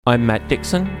I'm Matt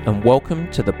Dixon, and welcome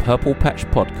to the Purple Patch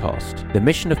Podcast. The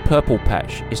mission of Purple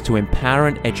Patch is to empower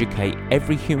and educate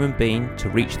every human being to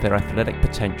reach their athletic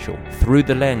potential. Through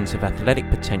the lens of athletic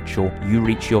potential, you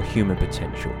reach your human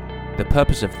potential. The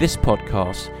purpose of this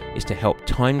podcast is to help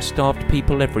time-starved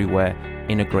people everywhere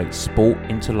integrate sport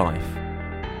into life.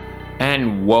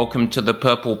 And welcome to the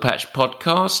Purple Patch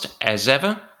Podcast. As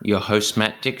ever, your host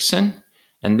Matt Dixon.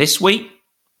 And this week,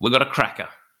 we've got a cracker.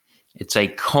 It's a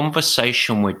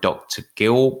conversation with Dr.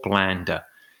 Gil Blanda.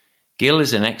 Gil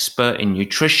is an expert in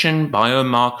nutrition,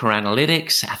 biomarker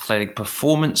analytics, athletic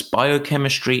performance,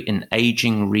 biochemistry, and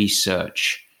aging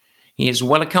research. He is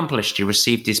well accomplished. He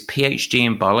received his PhD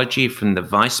in biology from the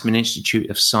Weizmann Institute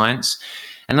of Science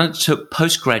and undertook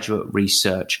postgraduate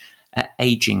research at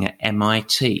aging at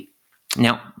MIT.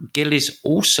 Now, Gil is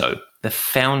also the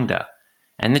founder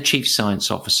and the chief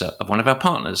science officer of one of our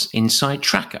partners, Inside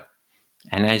Tracker.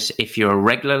 And as if you're a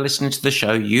regular listener to the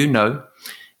show, you know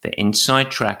that Inside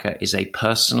Tracker is a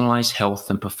personalized health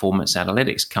and performance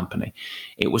analytics company.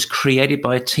 It was created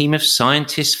by a team of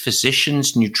scientists,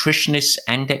 physicians, nutritionists,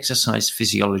 and exercise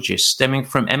physiologists stemming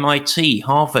from MIT,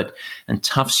 Harvard, and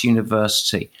Tufts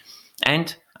University.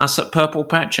 And us at Purple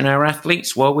Patch and our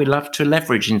athletes, well, we love to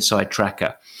leverage Inside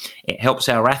Tracker. It helps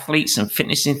our athletes and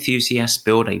fitness enthusiasts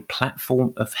build a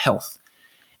platform of health.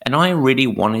 And I really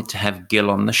wanted to have Gil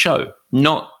on the show,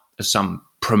 not as some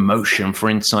promotion for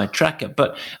Inside Tracker,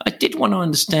 but I did want to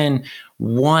understand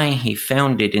why he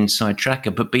founded Inside Tracker.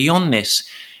 But beyond this,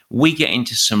 we get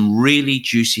into some really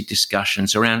juicy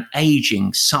discussions around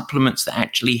aging, supplements that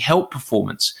actually help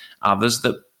performance, others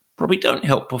that probably don't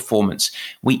help performance.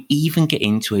 We even get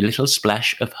into a little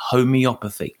splash of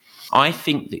homeopathy. I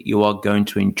think that you are going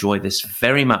to enjoy this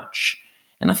very much,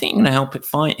 and I think you're going to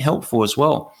find it helpful as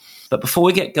well. But before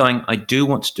we get going, I do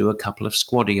want to do a couple of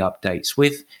squaddy updates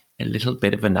with a little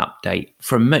bit of an update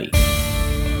from me.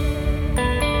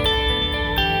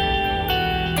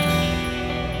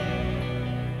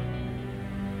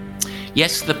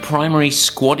 Yes, the primary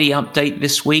squaddy update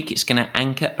this week is going to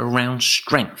anchor around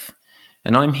strength.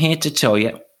 And I'm here to tell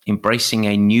you, embracing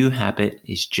a new habit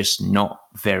is just not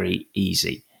very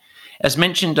easy. As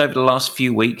mentioned over the last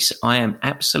few weeks, I am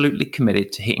absolutely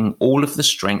committed to hitting all of the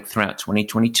strength throughout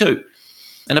 2022.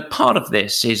 And a part of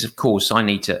this is, of course, I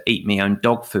need to eat my own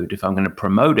dog food. If I'm going to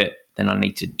promote it, then I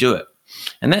need to do it.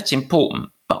 And that's important.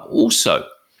 But also,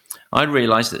 I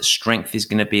realize that strength is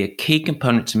going to be a key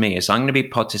component to me as I'm going to be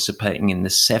participating in the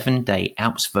 7-day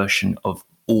Alps version of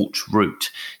Alt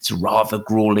Route. It's a rather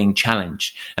grueling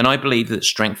challenge. And I believe that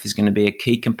strength is going to be a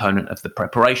key component of the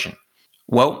preparation.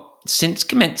 Well, since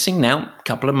commencing now, a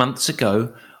couple of months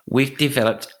ago, we've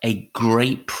developed a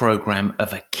great program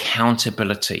of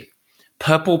accountability.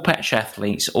 Purple Patch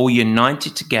athletes all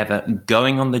united together,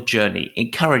 going on the journey,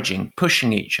 encouraging,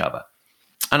 pushing each other.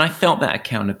 And I felt that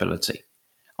accountability.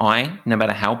 I, no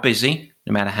matter how busy,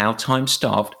 no matter how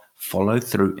time-starved, followed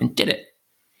through and did it.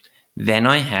 Then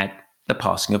I had the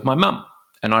passing of my mum,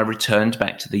 and I returned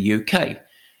back to the UK.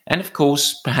 And of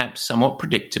course, perhaps somewhat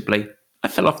predictably, I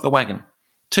fell off the wagon.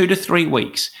 2 to 3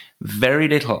 weeks, very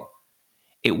little.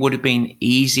 It would have been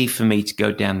easy for me to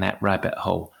go down that rabbit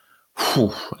hole.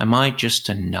 Whew, am I just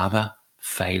another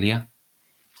failure?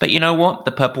 But you know what?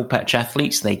 The Purple Patch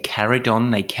athletes, they carried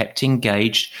on, they kept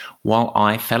engaged while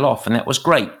I fell off, and that was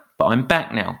great. But I'm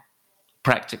back now,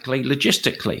 practically,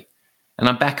 logistically, and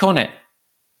I'm back on it.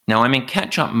 Now I'm in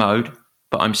catch-up mode,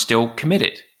 but I'm still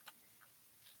committed.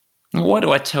 And why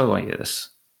do I tell you this?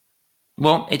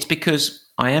 Well, it's because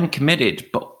I am committed,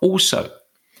 but also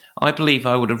I believe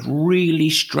I would have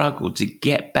really struggled to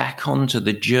get back onto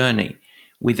the journey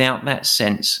without that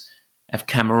sense of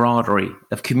camaraderie,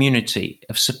 of community,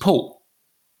 of support.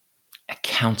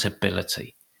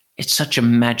 Accountability. It's such a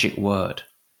magic word.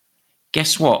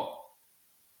 Guess what?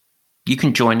 You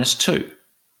can join us too.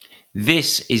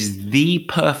 This is the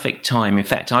perfect time. In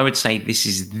fact, I would say this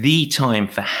is the time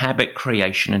for habit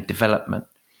creation and development.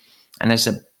 And as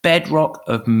a bedrock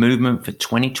of movement for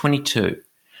 2022,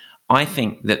 I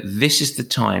think that this is the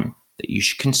time that you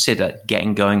should consider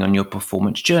getting going on your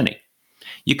performance journey.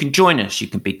 You can join us. You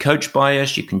can be coached by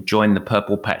us. You can join the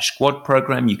Purple Patch Squad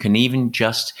program. You can even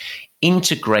just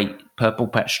integrate Purple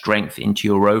Patch Strength into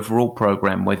your overall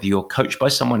program, whether you're coached by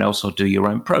someone else or do your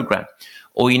own program.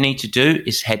 All you need to do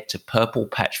is head to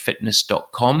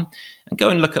purplepatchfitness.com and go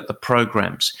and look at the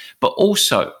programs. But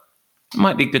also, it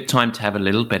might be a good time to have a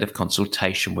little bit of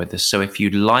consultation with us. So if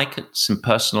you'd like some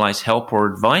personalized help or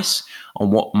advice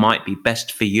on what might be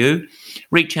best for you,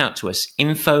 reach out to us,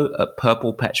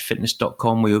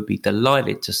 info@purplepatchfitness.com. We would be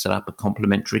delighted to set up a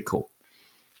complimentary call.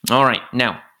 All right,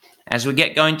 now, As we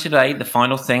get going today, the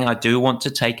final thing, I do want to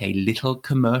take a little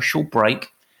commercial break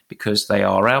because they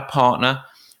are our partner.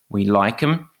 We like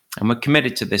them and we're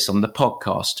committed to this on the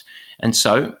podcast. And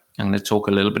so I'm going to talk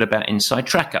a little bit about Inside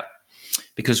Tracker,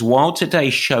 because while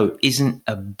today's show isn't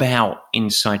about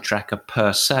Inside Tracker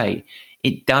per se,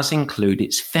 it does include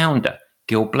its founder,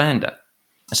 Gil Blanda.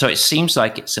 So it seems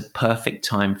like it's a perfect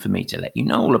time for me to let you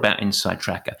know all about Inside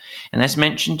Tracker. And as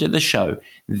mentioned to the show,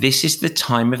 this is the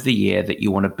time of the year that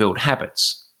you want to build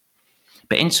habits.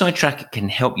 But Inside Tracker can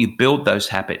help you build those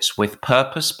habits with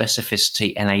purpose,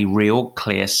 specificity, and a real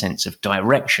clear sense of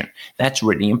direction. That's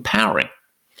really empowering.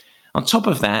 On top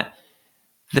of that,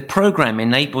 the program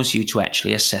enables you to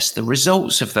actually assess the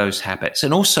results of those habits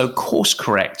and also course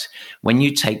correct when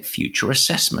you take future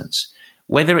assessments.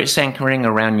 Whether it's anchoring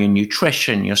around your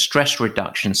nutrition, your stress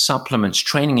reduction, supplements,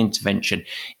 training intervention,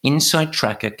 Inside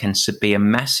Tracker can be a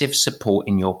massive support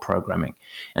in your programming.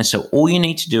 And so all you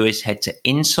need to do is head to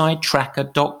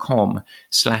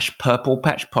insidetracker.com/Purple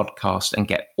Patch Podcast and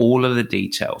get all of the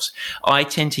details. I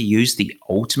tend to use the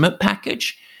ultimate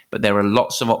package, but there are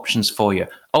lots of options for you.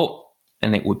 Oh,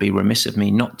 and it would be remiss of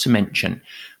me not to mention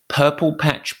Purple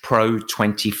Patch Pro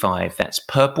 25. That's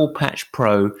Purple Patch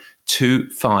Pro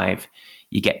 25.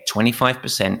 You get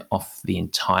 25% off the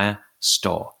entire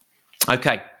store.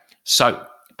 Okay, so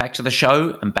back to the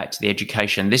show and back to the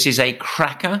education. This is a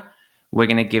cracker. We're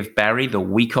going to give Barry the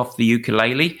week off the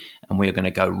ukulele, and we're going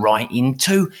to go right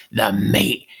into the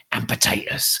meat and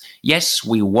potatoes. Yes,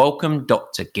 we welcome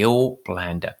Dr. Gil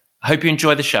Blanda. I hope you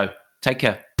enjoy the show. Take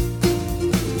care.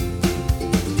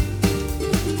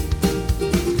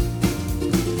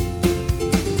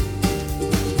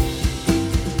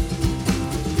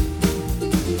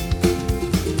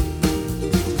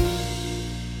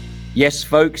 Yes,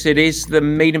 folks, it is the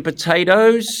meat and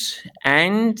potatoes,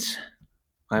 and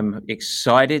I'm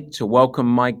excited to welcome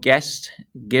my guest,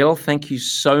 Gil. Thank you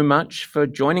so much for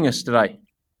joining us today.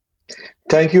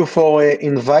 Thank you for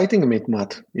inviting me,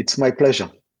 Matt. It's my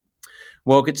pleasure.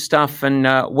 Well, good stuff. And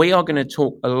we are going to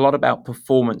talk a lot about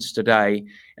performance today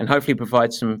and hopefully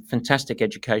provide some fantastic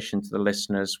education to the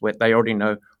listeners where they already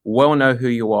know who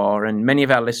you are. And many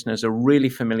of our listeners are really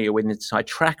familiar with Inside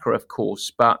Tracker, of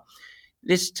course, but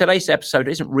today's episode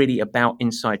isn't really about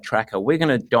Inside Tracker. We're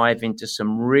going to dive into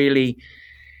some really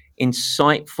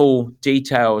insightful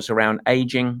details around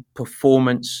aging,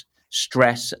 performance,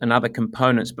 stress, and other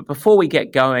components. But before we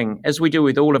get going, as we do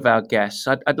with all of our guests,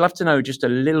 I'd love to know just a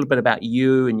little bit about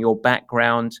you and your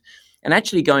background, and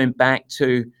actually going back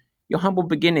to your humble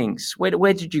beginnings.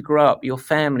 Where did you grow up, your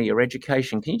family, your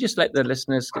education? Can you just let the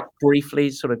listeners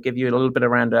briefly sort of give you a little bit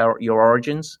around your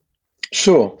origins?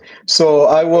 Sure. So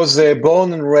I was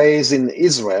born and raised in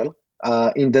Israel,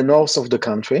 in the north of the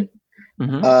country.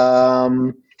 Mm-hmm.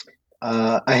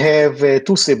 I have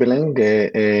two siblings,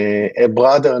 a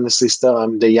brother and a sister.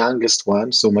 I'm the youngest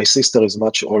one. So my sister is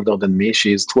much older than me.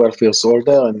 She is 12 years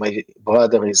older, and my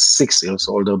brother is 6 years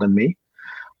older than me.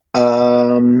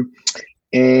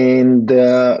 And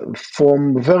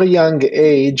from very young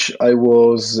age, I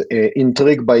was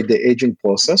intrigued by the aging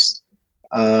process.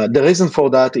 The reason for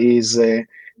that is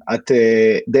at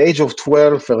the age of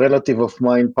 12, a relative of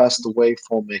mine passed away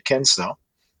from cancer,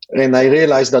 and I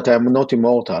realized that I'm not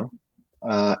immortal.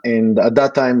 And at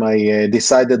that time, I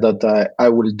decided that I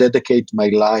will dedicate my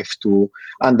life to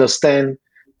understand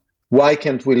why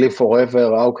can't we live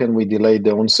forever? How can we delay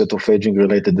the onset of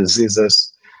aging-related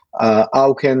diseases?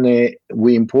 How can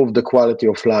we improve the quality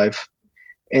of life?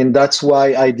 And that's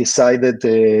why I decided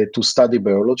to study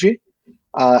biology.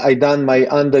 I done my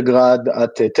undergrad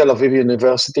at Tel Aviv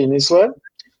University in Israel,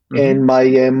 mm-hmm. and my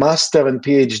master and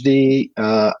PhD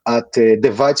at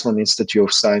the Weizmann Institute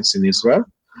of Science in Israel,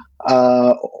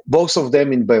 both of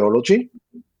them in biology.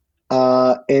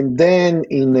 And then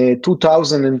in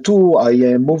 2002,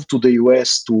 I moved to the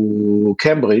US to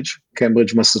Cambridge,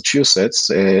 Massachusetts,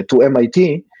 to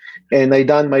MIT, and I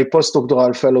done my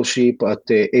postdoctoral fellowship at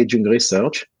Aging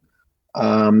Research.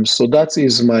 So that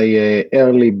is my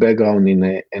early background in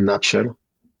a nutshell.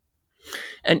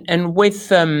 And with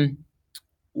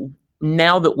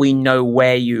now that we know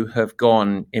where you have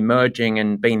gone, emerging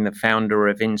and being the founder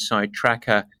of Inside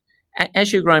Tracker,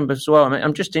 as you're growing as well,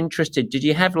 I'm just interested, did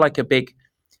you have like a big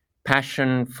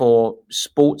passion for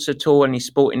sports at all, any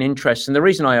sporting interests? And the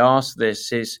reason I ask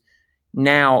this is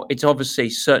now it's obviously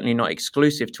certainly not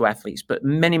exclusive to athletes, but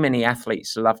many, many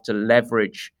athletes love to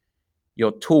leverage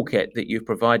your toolkit that you've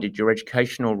provided, your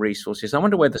educational resources. I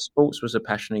wonder whether sports was a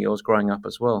passion of yours growing up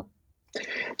as well.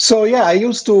 So yeah, I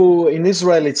used to in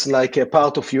Israel. It's like a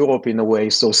part of Europe in a way.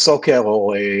 So soccer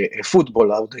or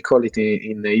football, how they call it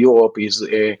in Europe, is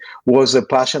was a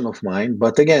passion of mine.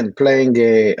 But again, playing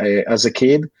as a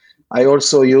kid, I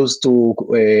also used to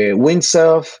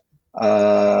windsurf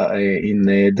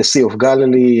in the Sea of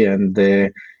Galilee and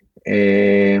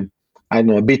I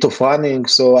know a bit of running.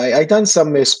 So I done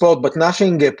some sport, but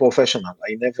nothing professional.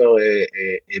 I never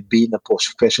been a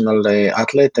professional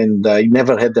athlete, and I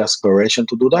never had the aspiration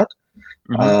to do that.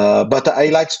 But I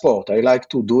like sport. I like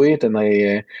to do it, and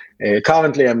I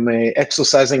currently I'm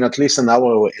exercising at least an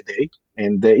hour a day.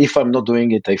 And if I'm not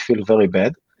doing it, I feel very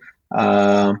bad.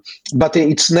 But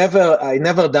I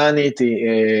never done it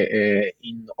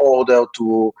in order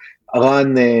to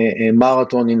run a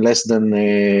marathon in less than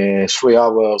 3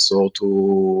 hours, or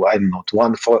to, I don't know, to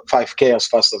run 5K as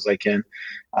fast as I can.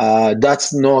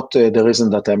 That's not the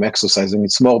reason that I'm exercising.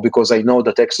 It's more because I know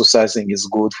that exercising is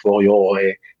good for your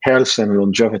health and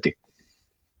longevity.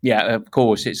 Yeah, of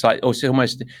course. It's like also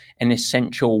almost an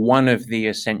essential, one of the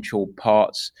essential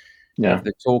parts of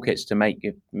the toolkits to make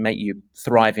you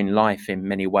thrive in life in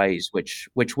many ways, which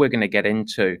we're going to get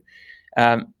into.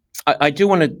 I do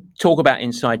want to talk about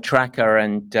Inside Tracker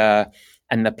and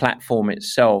the platform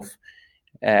itself.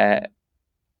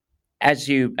 As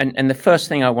you and the first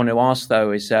thing I want to ask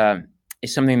though is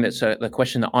something that's the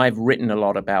question that I've written a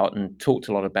lot about and talked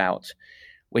a lot about,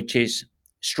 which is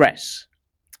stress.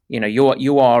 You know,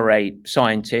 you are a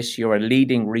scientist, you're a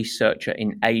leading researcher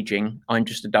in aging. I'm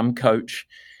just a dumb coach,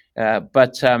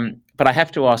 but I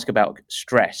have to ask about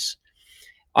stress.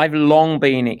 I've long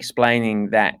been explaining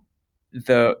that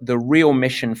the real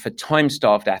mission for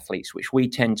time-starved athletes, which we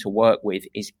tend to work with,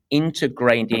 is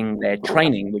integrating their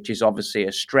training, which is obviously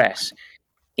a stress,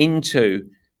 into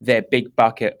their big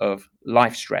bucket of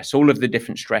life stress, all of the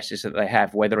different stresses that they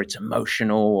have, whether it's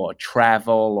emotional or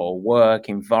travel or work,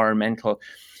 environmental.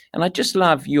 And I just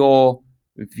love your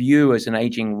view as an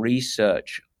aging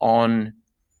research on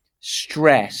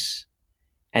stress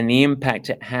and the impact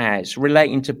it has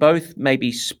relating to both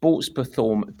maybe sports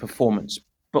performance,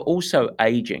 but also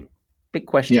aging. Big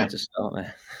question to start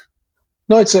there.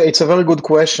 No, it's a very good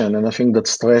question, and I think that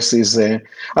stress is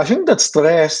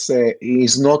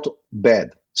not bad.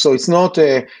 So it's not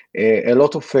a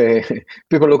lot of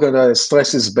people look at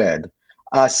stress is bad.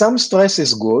 Some stress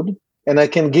is good, and I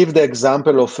can give the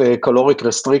example of caloric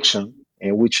restriction,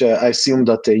 which I assume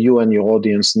that you and your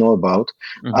audience know about.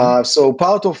 So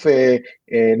part of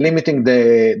limiting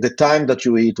the time that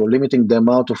you eat, or limiting the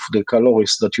amount of the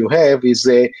calories that you have, is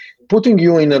putting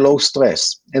you in a low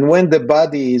stress. And when the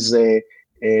body is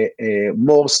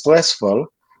more stressful,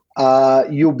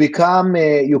 you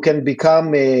can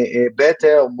become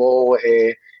better, more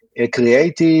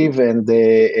creative, and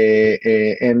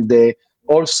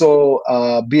also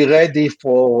be ready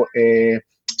for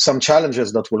some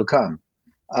challenges that will come.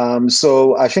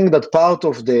 So I think that part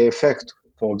of the effect,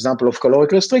 for example, of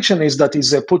caloric restriction is that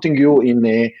it's putting you in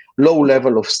a low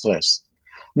level of stress.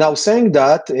 Now, saying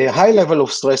that, a high level of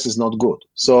stress is not good.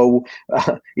 So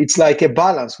it's like a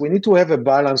balance. We need to have a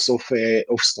balance of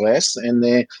stress. And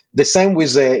the same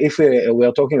with if we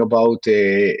are talking about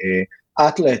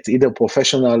athlete, either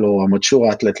professional or amateur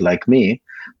athlete like me,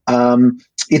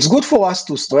 it's good for us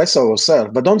to stress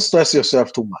ourselves, but don't stress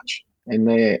yourself too much. And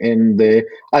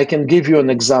I can give you an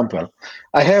example.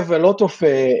 I have a lot of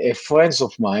friends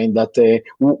of mine that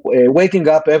waking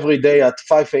up every day at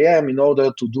 5 a.m. in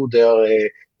order to do their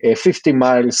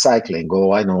 50-mile cycling,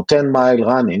 or 10-mile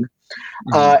running.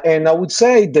 And I would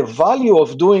say the value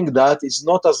of doing that is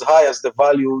not as high as the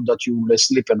value that you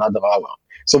sleep another hour.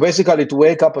 So basically, to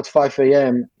wake up at 5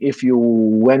 a.m. if you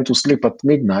went to sleep at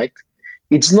midnight,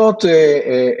 it's not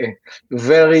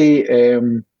very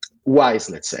wise,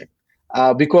 let's say.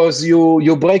 Because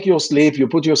you break your sleep, you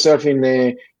put yourself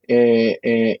in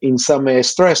some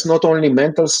stress, not only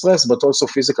mental stress, but also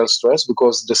physical stress,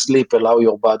 because the sleep allow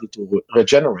your body to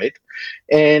regenerate.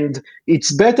 And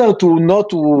it's better to not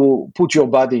to put your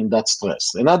body in that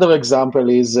stress. Another example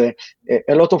is a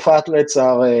lot of athletes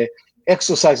are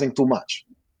exercising too much.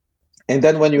 And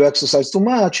then when you exercise too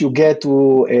much, you get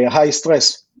to a high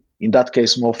stress. In that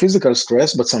case, more physical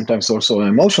stress, but sometimes also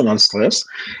emotional stress.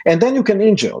 And then you can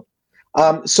injure.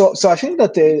 So I think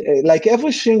that like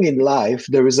everything in life,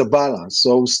 there is a balance.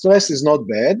 So stress is not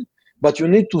bad, but you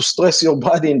need to stress your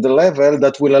body in the level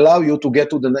that will allow you to get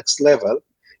to the next level,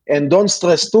 and don't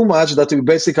stress too much that you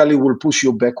basically will push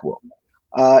you backward.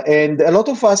 And a lot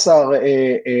of us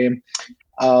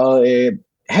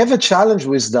have a challenge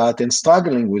with that and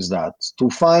struggling with that to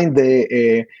find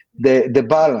the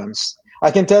balance. I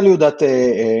can tell you that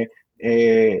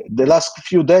the last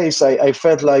few days, I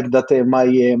felt like that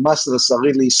my muscles are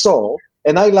really sore,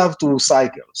 and I love to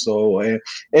cycle. So, and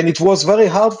it was very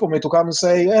hard for me to come and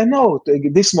say, no,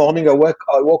 this morning I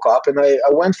woke up and I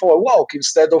went for a walk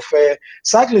instead of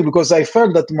cycling, because I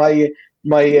felt that my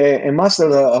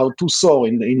muscles are too sore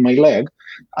in my leg.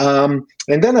 And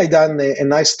then I done a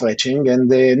nice stretching, and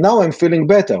now I'm feeling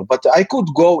better. But I could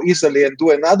go easily and do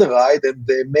another ride and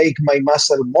make my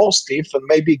muscle more stiff and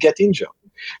maybe get injured.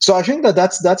 So I think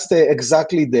that's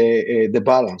exactly the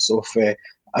balance of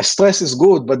stress is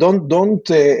good, but don't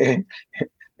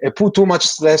put too much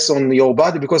stress on your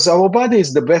body, because our body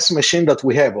is the best machine that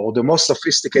we have, or the most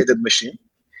sophisticated machine,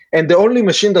 and the only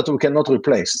machine that we cannot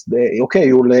replace.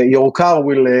 Your car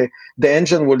will, the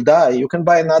engine will die. You can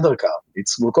buy another car. It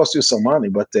will cost you some money,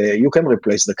 but you can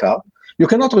replace the car. You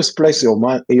cannot replace your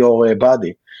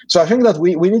body. So I think that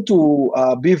we need to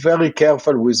be very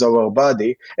careful with our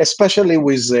body, especially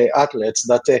with athletes,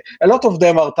 that a lot of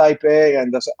them are type A,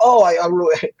 and they say,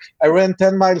 I ran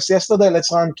 10 miles yesterday,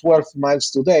 let's run 12 miles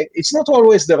today. It's not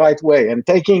always the right way, and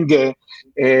taking a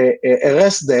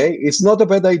rest day is not a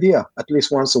bad idea, at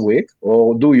least once a week,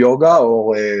 or do yoga,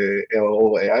 or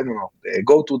I don't know,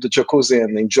 go to the jacuzzi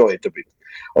and enjoy it a bit,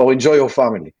 or enjoy your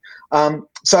family.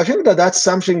 So I think that that's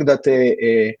something that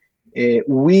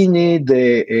we need,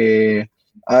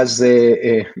 as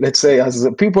let's say, as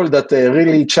people that are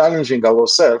really challenging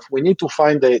ourselves, we need to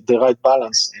find the right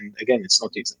balance. And again, it's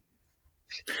not easy.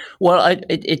 Well,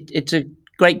 it's a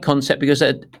great concept, because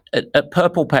at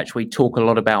Purple Patch, we talk a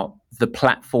lot about the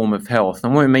platform of health.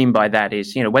 And what we mean by that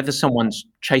is, whether someone's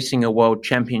chasing a world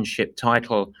championship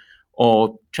title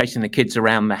or chasing the kids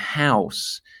around the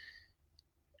house,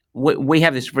 we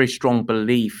have this very strong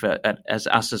belief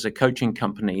as a coaching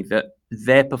company that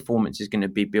their performance is going to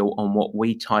be built on what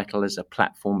we title as a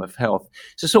platform of health.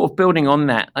 So sort of building on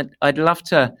that, I'd love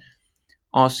to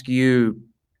ask you,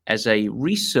 as a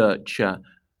researcher,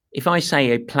 if I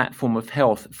say a platform of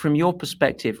health, from your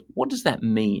perspective, what does that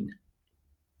mean?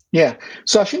 Yeah,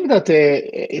 so I think that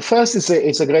first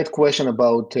it's a great question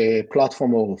about a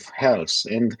platform of health,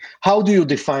 and how do you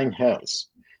define health?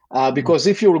 Because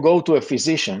if you will go to a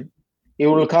physician, he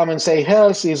will come and say,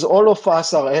 health is all of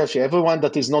us are healthy. Everyone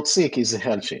that is not sick is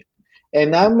healthy.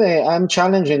 And I'm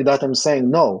challenging that. I'm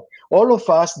saying, no, all of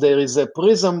us, there is a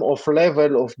prism of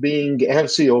level of being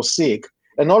healthy or sick.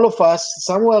 And all of us,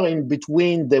 somewhere in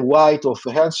between the white of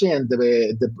healthy and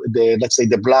the let's say,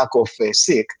 the black of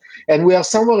sick. And we are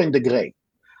somewhere in the gray.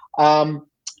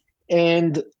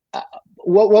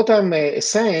 What I'm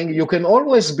saying, you can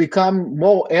always become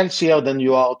more healthier than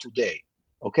you are today.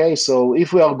 Okay, so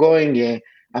if we are going,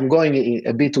 I'm going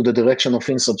a bit to the direction of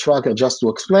Insert Tracker just to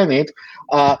explain it.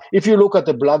 If you look at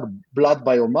the blood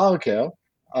biomarker,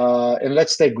 and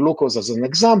let's take glucose as an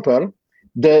example,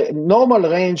 the normal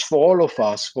range for all of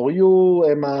us, for you,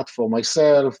 Matt, for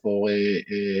myself, for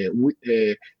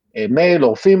a male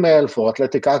or female, for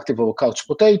athletic active or couch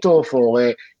potato,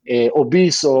 for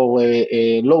obese or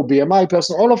a low BMI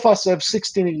person, all of us have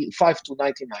 65 to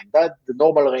 99. That's the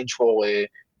normal range for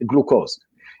glucose.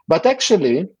 But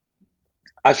actually,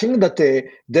 I think that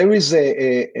there is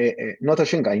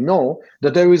I know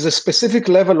that there is a specific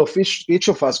level of each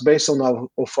of us based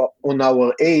on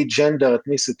our age, gender,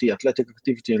 ethnicity, athletic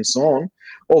activity, and so on,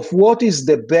 of what is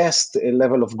the best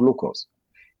level of glucose.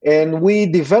 And we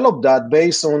developed that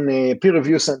based on a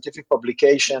peer-reviewed scientific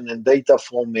publication and data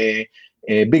from a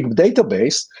big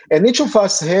database. And each of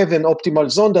us have an optimal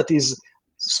zone that is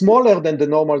smaller than the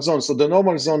normal zone. So the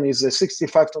normal zone is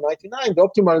 65 to 99. The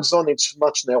optimal zone is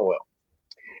much narrower.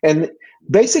 And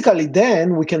basically,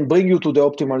 then we can bring you to the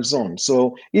optimal zone.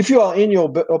 So if you are in your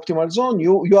optimal zone,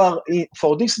 you are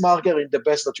for this marker in the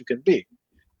best that you can be.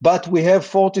 But we have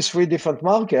 43 different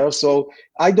markers, so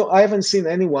I haven't seen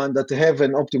anyone that have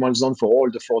an optimal zone for all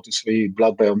the 43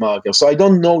 blood biomarkers. So I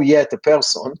don't know yet a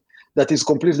person that is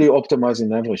completely optimized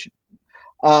in everything.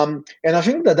 And I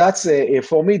think that's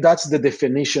for me, that's the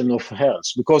definition of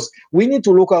health, because we need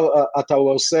to look at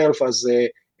ourselves as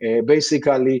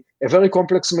basically a very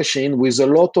complex machine with a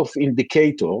lot of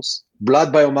indicators.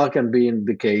 Blood biomarker can be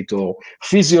indicator,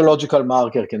 physiological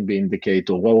marker can be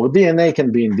indicator, our DNA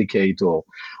can be indicator,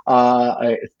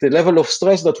 the level of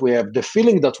stress that we have, the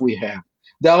feeling that we have.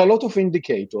 There are a lot of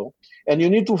indicators, and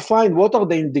you need to find what are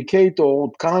the indicators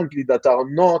currently that are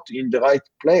not in the right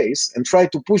place and try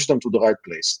to push them to the right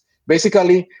place.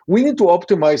 Basically, we need to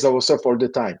optimize ourselves all the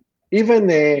time. Even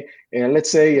let's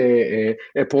say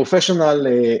a professional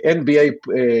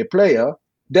NBA player,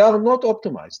 they are not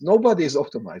optimized. Nobody is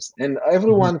optimized, and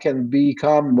everyone can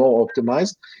become more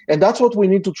optimized. And that's what we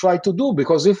need to try to do,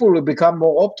 because if we will become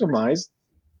more optimized,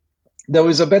 there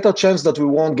is a better chance that we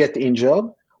won't get injured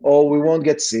or we won't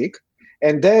get sick.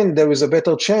 And then there is a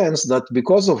better chance that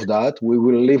because of that, we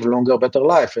will live longer, better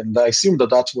life. And I assume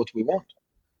that that's what we want.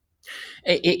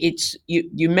 It's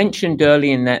you mentioned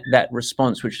early in that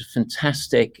response, which is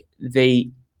fantastic, the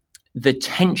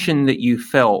tension that you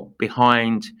felt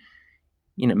behind,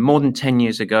 more than 10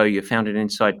 years ago, you founded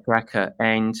Inside Tracker.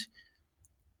 And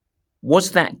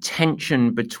was that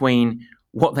tension between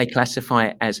what they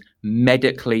classify as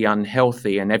medically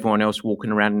unhealthy and everyone else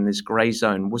walking around in this gray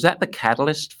zone, was that the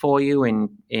catalyst for you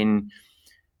in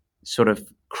sort of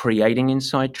creating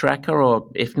Inside Tracker? Or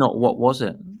if not, what was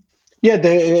it? Yeah,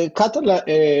 the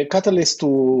catalyst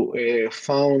to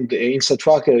found Inside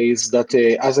Tracker is that,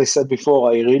 as I said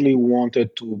before, I really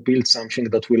wanted to build something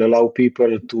that will allow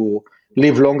people to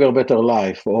live longer, better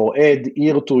life, or add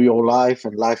ear to your life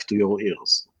and life to your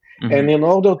ears. Mm-hmm. And in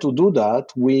order to do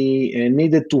that, we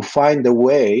needed to find a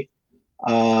way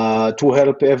to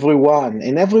help everyone.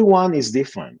 And everyone is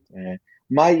different.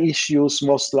 My issues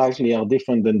most likely are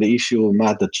different than the issue,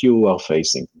 Matt, that you are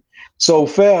facing. So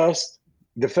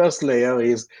the first layer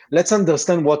is, let's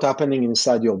understand what's happening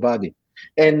inside your body.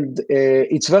 And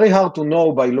it's very hard to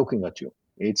know by looking at you.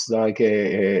 It's like,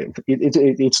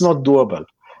 it's not doable.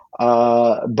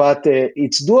 But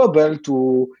it's doable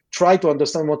to try to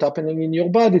understand what's happening in your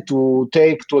body, to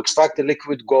extract a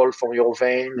liquid gold from your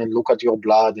vein and look at your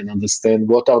blood and understand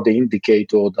what are the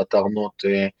indicators that are not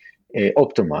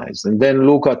optimized. And then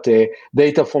look at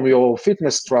data from your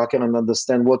fitness tracker and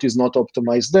understand what is not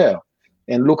optimized there.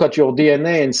 And look at your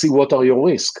DNA and see what are your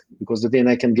risks, because the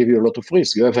DNA can give you a lot of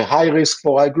risk. You have a high risk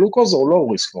for high glucose or low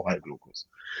risk for high glucose.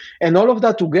 And all of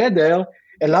that together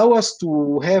allow us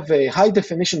to have a high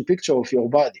definition picture of your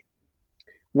body.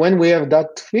 When we have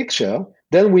that picture,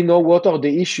 then we know what are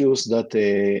the issues that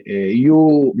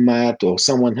you, Matt, or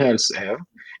someone else have.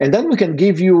 And then we can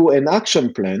give you an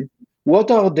action plan.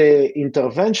 What are the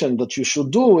interventions that you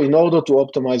should do in order to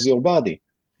optimize your body?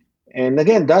 And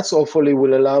again, that's hopefully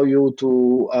will allow you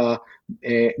to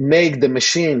make the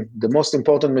machine, the most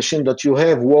important machine that you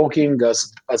have, working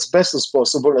as best as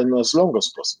possible and as long as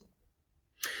possible.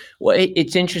 Well,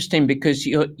 it's interesting because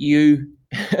you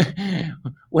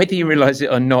whether you realize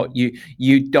it or not,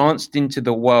 you danced into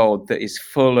the world that is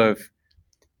full of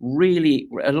really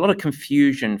a lot of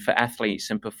confusion for athletes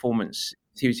and performance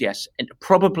enthusiasts, and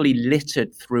probably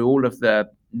littered through all of the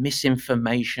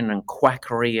misinformation and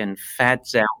quackery and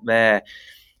fads out there.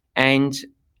 And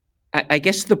I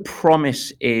guess the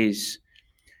promise is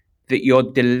that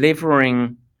you're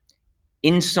delivering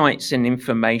insights and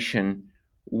information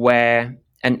where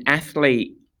an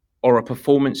athlete or a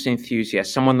performance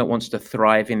enthusiast, someone that wants to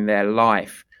thrive in their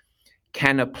life,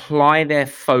 can apply their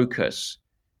focus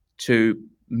to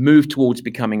move towards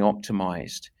becoming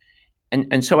optimized.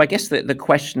 And so I guess the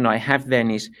question I have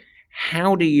then is,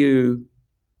 how do you,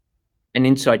 an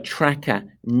Inside Tracker,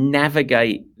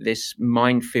 navigate this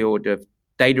minefield of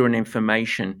data and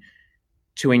information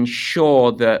to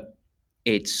ensure that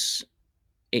it's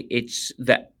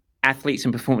that athletes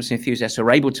and performance enthusiasts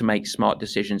are able to make smart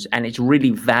decisions and it's really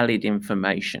valid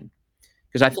information?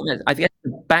 Because I think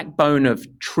the backbone of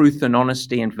truth and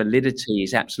honesty and validity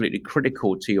is absolutely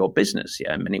critical to your business,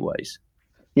 in many ways.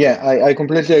 Yeah, I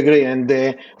completely agree. And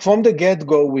from the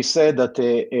get-go, we said that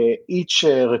each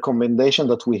recommendation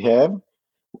that we have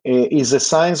is a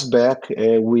science back.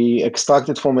 We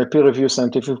extracted from a peer-reviewed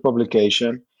scientific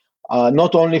publication,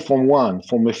 not only from one,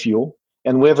 from a few.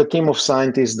 And we have a team of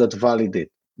scientists that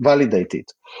validate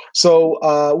it.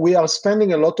 So we are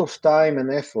spending a lot of time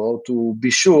and effort to be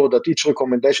sure that each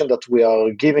recommendation that we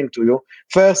are giving to you,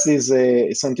 first is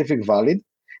scientific valid,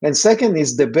 and second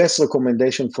is the best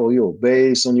recommendation for you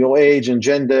based on your age and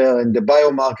gender and the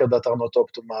biomarker that are not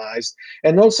optimized,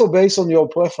 and also based on your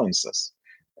preferences.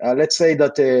 Let's say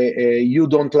that you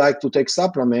don't like to take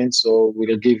supplements, so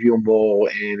we'll give you more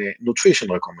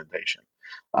nutrition recommendation.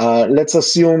 Let's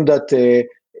assume that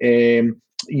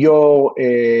your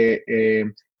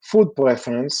food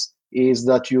preference is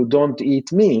that you don't eat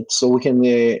meat, so we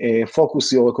can focus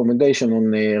your recommendation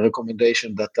on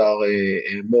recommendations that are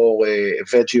more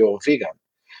veggie or vegan.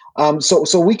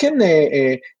 So we can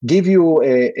give you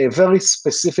a very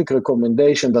specific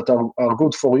recommendation that are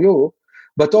good for you,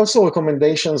 but also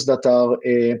recommendations that are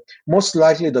most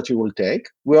likely that you will take.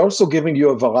 We're also giving you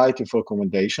a variety of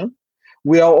recommendations.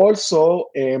 We are also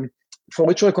for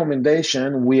each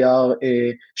recommendation, we are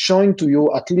showing to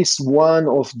you at least one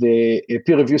of the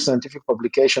peer-reviewed scientific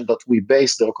publications that we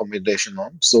base the recommendation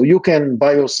on. So you can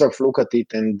by yourself look at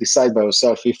it and decide by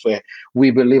yourself if we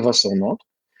believe us or not.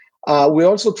 We're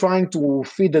also trying to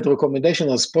feed that recommendation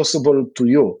as possible to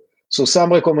you. So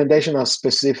some recommendations are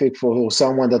specific for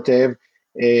someone that have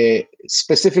a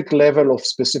specific level of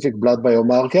specific blood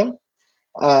biomarker.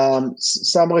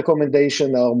 Some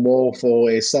recommendations are more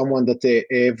for someone that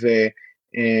have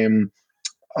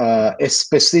a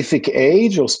specific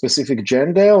age or specific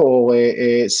gender or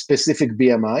a specific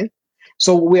BMI.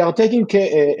 So we are taking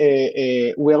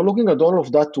we are looking at all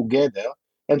of that together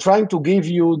and trying to give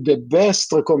you the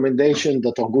best recommendations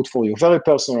that are good for you, very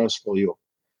personalized for you.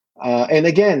 And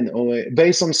again,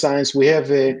 based on science, we have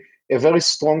a very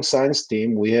strong science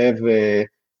team. We have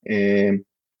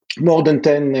more than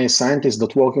 10 scientists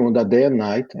that working on that day and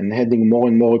night and having more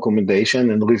and more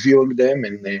recommendations and reviewing them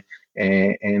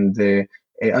and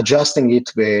adjusting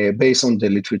it based on the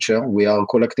literature. We are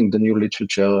collecting the new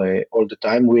literature all the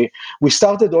time. We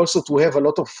started also to have a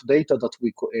lot of data that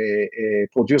we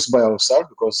produce by ourselves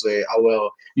because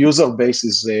our user base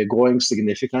is growing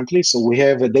significantly. So we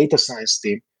have a data science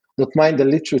team that mine the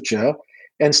literature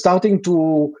and starting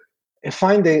to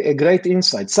find a great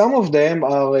insight. Some of them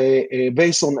are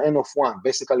based on N of 1,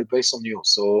 basically based on you.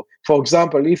 So, for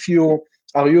example, if you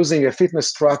are using a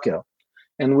fitness tracker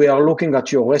and we are looking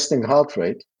at your resting heart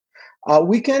rate,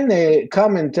 we can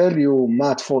come and tell you,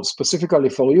 Matt, specifically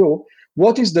for you,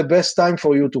 what is the best time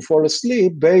for you to fall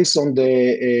asleep based on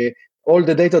the all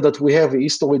the data that we have,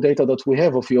 history data that we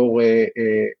have of your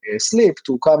sleep,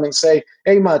 to come and say,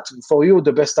 hey, Matt, for you,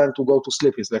 the best time to go to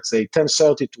sleep is, let's say,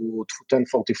 10:30 to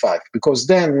 10:45, because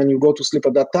then when you go to sleep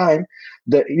at that time,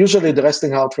 usually the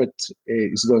resting heart rate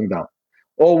is going down.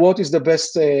 Or what is the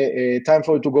best time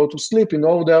for you to go to sleep in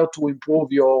order to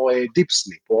improve your deep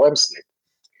sleep or REM sleep.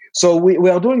 So we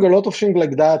are doing a lot of things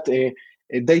like that,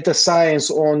 data science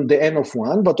on the N of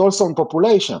 1, but also on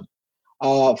population.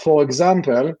 For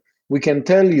example, we can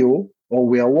tell you, or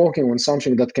we are working on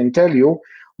something that can tell you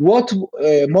what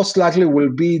most likely will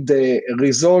be the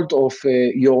result of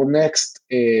your next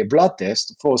blood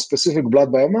test for specific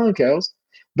blood biomarkers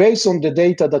based on the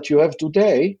data that you have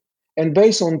today and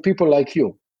based on people like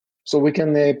you. So we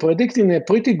can predict in a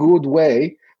pretty good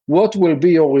way what will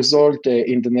be your result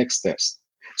in the next test.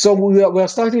 So we are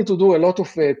starting to do a lot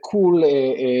of cool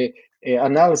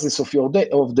analysis of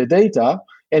the data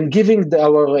and giving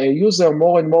our user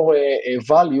more and more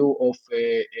value of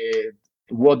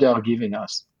what they are giving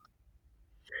us.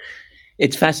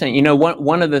 It's fascinating. You know,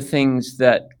 one of the things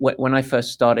that when I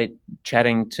first started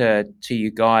chatting to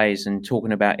you guys and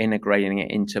talking about integrating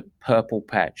it into Purple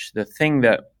Patch, the thing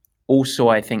that also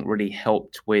I think really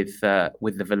helped with the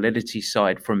validity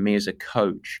side from me as a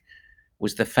coach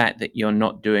was the fact that you're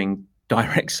not doing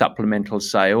direct supplemental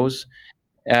sales,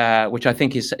 which I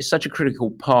think is such a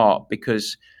critical part,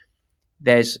 because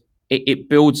it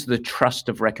builds the trust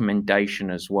of recommendation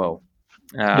as well.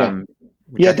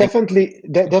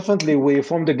 Definitely. We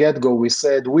from the get-go we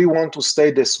said we want to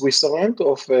stay the Switzerland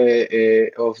of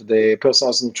the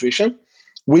personalized nutrition.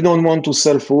 We don't want to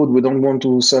sell food. We don't want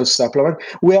to sell supplement.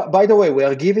 By the way, we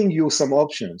are giving you some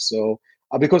options. So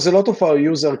because a lot of our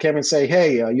users came and say,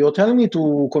 hey, you're telling me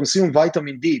to consume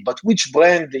vitamin D, but which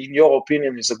brand, in your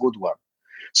opinion, is a good one?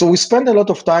 So we spent a lot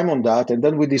of time on that, and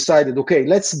then we decided, okay,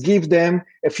 let's give them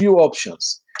a few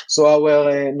options. So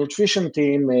our nutrition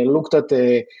team looked at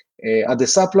the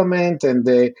supplement and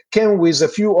came with a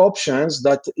few options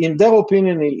that, in their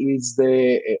opinion,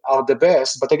 are the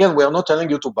best. But again, we are not telling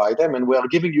you to buy them, and we are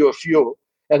giving you a few,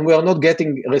 and we are not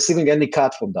receiving any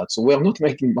cut from that. So we are not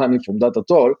making money from that at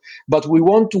all. But we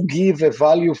want to give a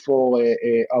value for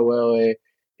our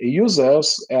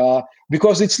users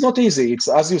because it's not easy. It's,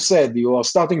 as you said, you are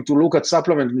starting to look at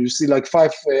supplement and you see like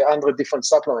 500 different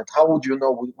supplements. How would you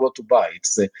know what to buy?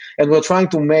 And we're trying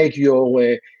to make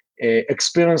your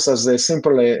experience as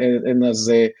simple and as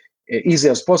easy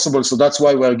as possible. So that's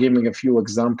why we're giving a few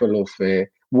examples of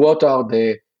what are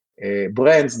the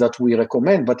brands that we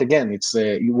recommend. But again,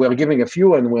 we're giving a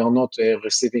few, and we are not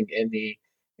receiving any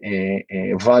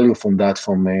value from that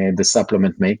from the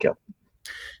supplement maker.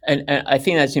 And I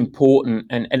think that's important,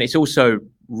 and it's also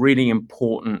really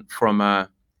important from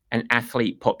an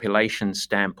athlete population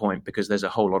standpoint, because there's a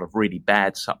whole lot of really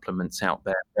bad supplements out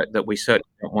there that we certainly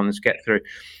don't want to get through.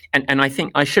 And I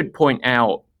think I should point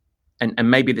out,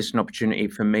 and maybe this is an opportunity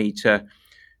for me to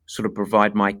sort of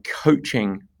provide my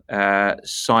coaching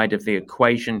side of the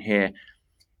equation here.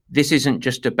 This isn't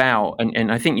just about,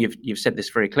 and I think you've said this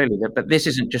very clearly, but this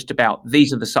isn't just about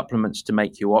these are the supplements to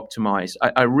make you optimize.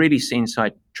 I really see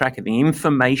inside Tracker the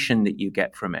information that you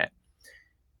get from it,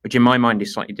 which in my mind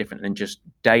is slightly different than just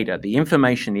data. The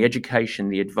information, the education,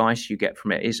 the advice you get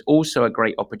from it is also a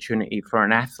great opportunity for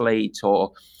an athlete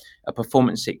or a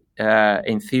performance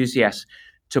enthusiast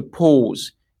to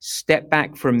pause step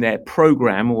back from their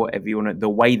program or whatever you want to, the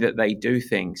way that they do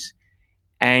things,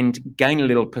 and gain a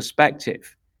little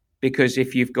perspective. Because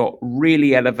if you've got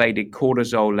really elevated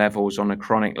cortisol levels on a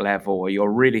chronic level, or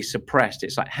you're really suppressed,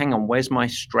 it's like, hang on, where's my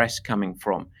stress coming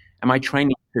from? Am I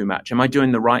training too much? Am I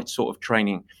doing the right sort of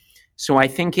training? So I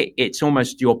think it's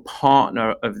almost your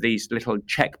partner of these little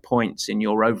checkpoints in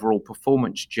your overall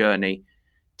performance journey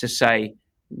to say,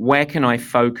 where can I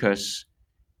focus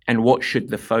and what should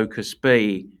the focus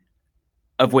be?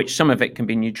 Of which some of it can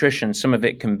be nutrition, some of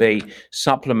it can be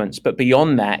supplements. But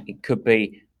beyond that, it could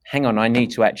be, hang on, I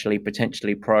need to actually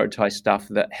potentially prioritize stuff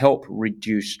that help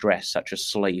reduce stress, such as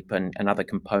sleep and other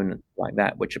components like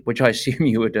that, which I assume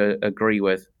you would agree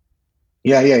with.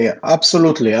 Yeah,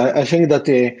 absolutely. I think that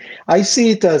I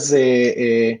see it as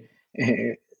if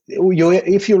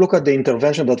you look at the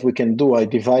intervention that we can do, I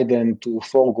divide them to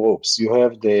 4 groups. You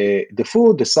have the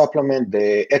food, the supplement,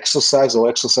 the exercise or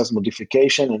exercise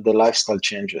modification, and the lifestyle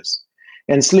changes.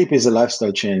 And sleep is a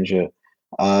lifestyle changer.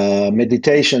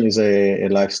 Meditation is a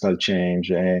lifestyle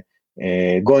change.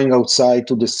 Going outside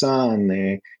to the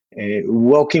sun,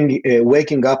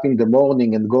 waking up in the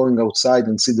morning and going outside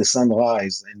and see the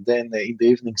sunrise, and then in the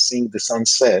evening seeing the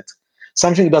sunset.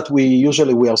 Something that we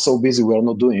are so busy we are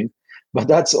not doing, but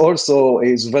that's also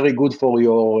is very good for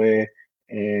your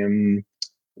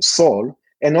soul,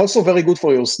 and also very good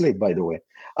for your sleep, by the way.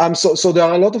 So there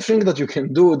are a lot of things that you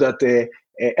can do that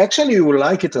actually you will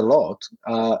like it a lot,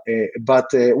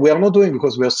 but we are not doing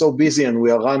because we are so busy and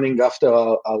we are running after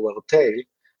our tail.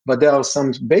 But there are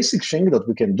some basic things that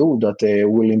we can do that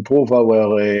will improve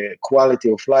our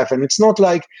quality of life. And it's not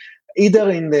like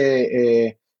either in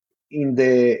the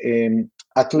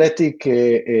athletic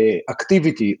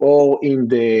activity or in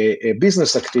the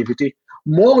business activity,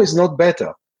 more is not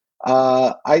better.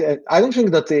 I don't think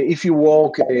that if you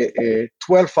work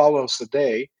 12 hours a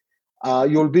day,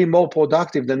 you'll be more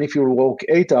productive than if you work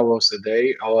 8 hours a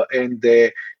day,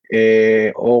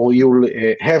 or you'll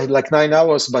have like 9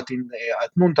 hours, but at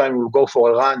noontime you'll go for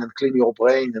a run and clean your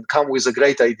brain and come with a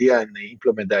great idea and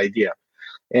implement the idea.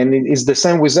 And it's the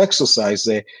same with exercise.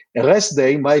 A rest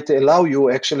day might allow you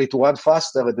actually to run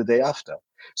faster the day after.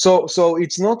 So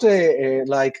it's not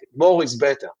like more is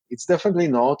better. It's definitely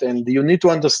not. And you need to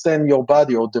understand your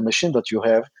body or the machine that you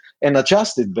have and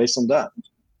adjust it based on that.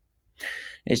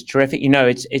 It's terrific. You know,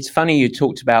 it's funny you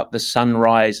talked about the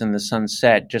sunrise and the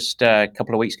sunset. Just a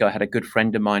couple of weeks ago, I had a good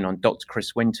friend of mine on, Dr.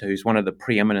 Chris Winter, who's one of the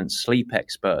preeminent sleep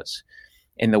experts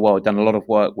in the world, done a lot of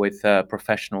work with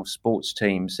professional sports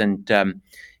teams. And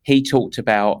he talked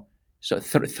about sort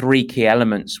of 3 key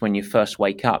elements when you first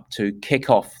wake up to kick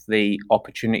off the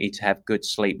opportunity to have good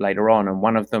sleep later on. And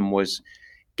one of them was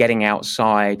getting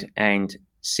outside and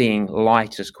seeing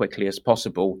light as quickly as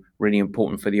possible, really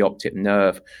important for the optic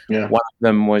nerve. Yeah. One of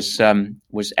them was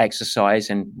exercise,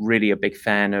 and really a big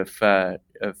fan of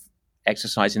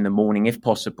exercise in the morning if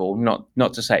possible.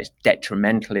 Not to say it's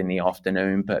detrimental in the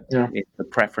afternoon, but it's the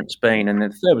preference being. And the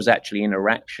third was actually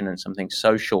interaction and something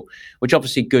social, which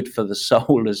obviously good for the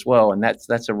soul as well. And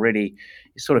that's a really,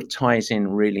 it sort of ties in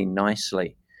really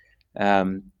nicely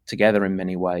together in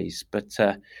many ways. But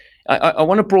I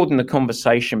want to broaden the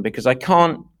conversation because I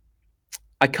can't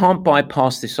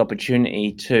bypass this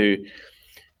opportunity to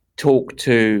talk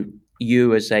to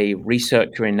you as a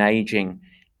researcher in aging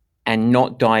and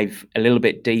not dive a little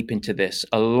bit deep into this.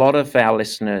 All of our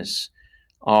listeners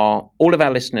are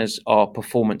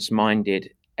performance minded.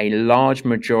 A large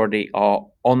majority are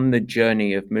on the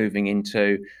journey of moving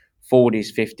into 40s,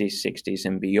 50s, 60s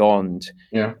and beyond.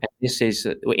 Yeah. And this is,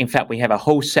 in fact, we have a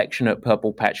whole section at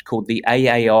Purple Patch called the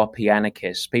AARP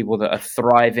anarchists, people that are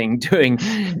thriving, doing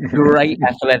great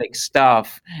athletic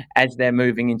stuff as they're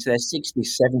moving into their 60s,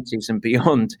 70s and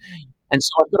beyond. And so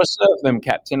I've got to serve them,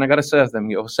 Captain. I've got to serve them.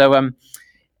 So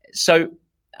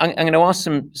I'm going to ask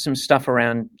some stuff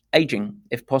around aging,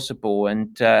 if possible.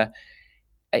 And the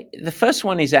first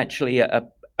one is actually a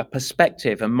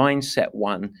perspective, a mindset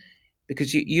one,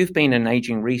 because you've been an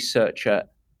aging researcher.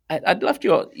 I'd love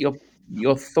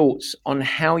your thoughts on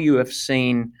how you have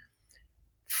seen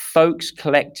folks'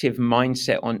 collective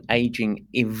mindset on aging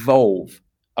evolve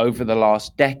over the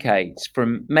last decades,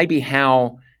 from maybe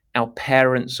how our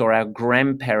parents or our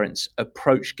grandparents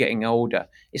approach getting older.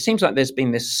 It seems like there's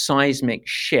been this seismic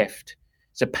shift.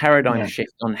 It's a paradigm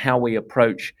shift on how we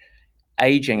approach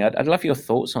aging. I'd love your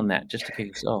thoughts on that, just to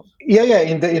kick us off. Yeah.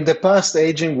 In the past,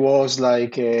 aging was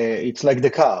like it's like the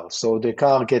car. So the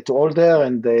car get older,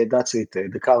 and that's it.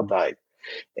 The car died,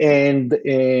 and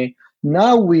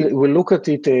now we look at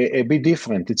it a bit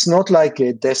different. It's not like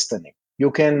a destiny.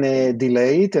 You can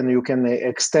delay it, and you can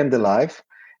extend the life.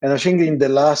 And I think in the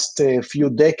last few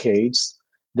decades,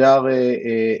 there are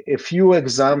a few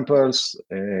examples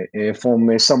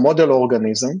from some model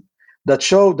organism that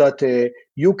show that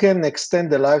you can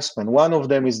extend the lifespan. One of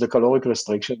them is the caloric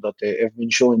restriction that have been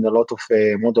shown in a lot of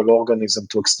model organisms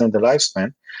to extend the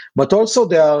lifespan. But also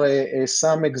there are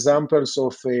some examples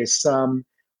of some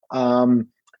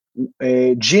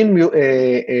gene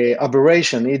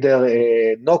aberration,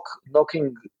 either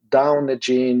knocking down a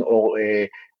gene or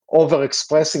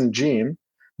overexpressing gene,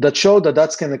 that show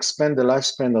that can expand the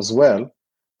lifespan as well.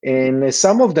 And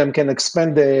some of them can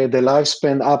expand the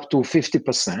lifespan up to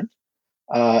 50%.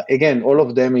 Again, all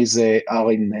of them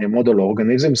are in model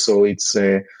organisms, so it's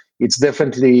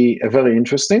definitely very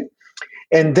interesting.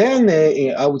 And then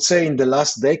I would say in the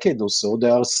last decade or so,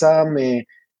 there are some,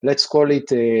 let's call it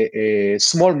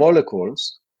small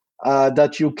molecules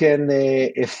that you can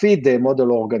feed the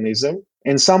model organism.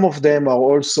 And some of them are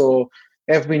also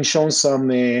have been shown some,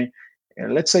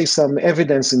 let's say, some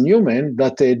evidence in human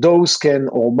that those can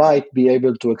or might be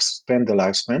able to expand the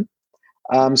lifespan.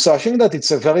 So I think that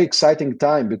it's a very exciting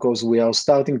time because we are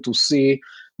starting to see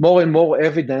more and more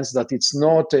evidence that it's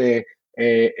not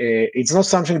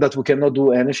something that we cannot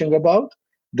do anything about.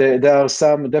 There are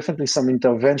definitely some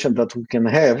intervention that we can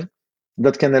have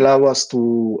that can allow us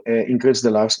to increase the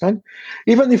lifespan.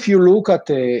 Even if you look at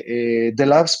the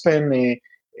lifespan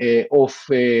of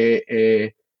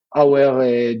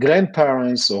our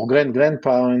grandparents or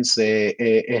grandparents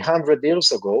 100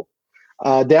 years ago,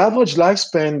 the average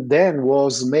lifespan then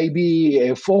was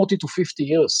maybe 40 to 50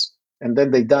 years, and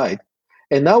then they died.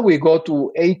 And now we go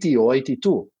to 80 or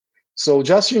 82. So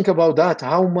just think about that,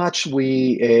 how much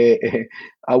we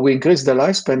increased the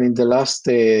lifespan in the last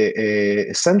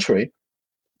century.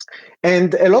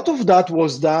 And a lot of that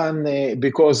was done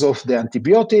because of the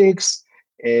antibiotics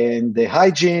and the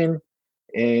hygiene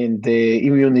and the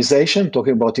immunization,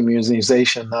 talking about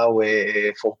immunization now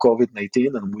for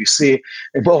COVID-19, and we see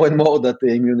more and more that the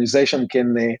immunization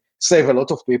can save a lot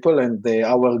of people, and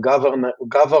our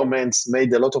governments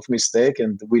made a lot of mistakes,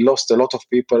 and we lost a lot of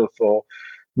people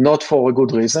not for a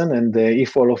good reason, and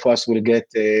if all of us will get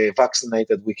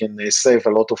vaccinated, we can save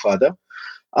a lot of other.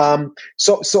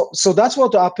 So that's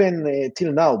what happened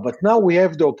till now, but now we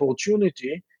have the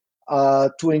opportunity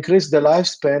to increase the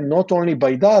lifespan, not only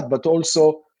by that, but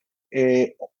also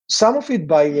some of it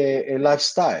by a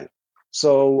lifestyle.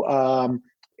 So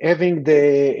having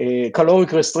the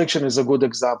caloric restriction is a good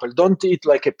example. Don't eat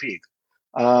like a pig.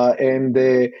 And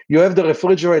you have the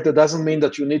refrigerator, doesn't mean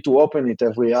that you need to open it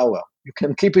every hour. You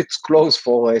can keep it closed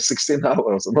for 16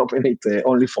 hours and open it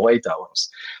only for 8 hours.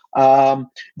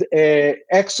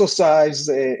 Exercise,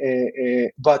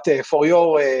 but for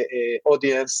your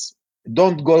audience,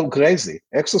 don't go crazy.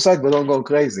 Exercise, but don't go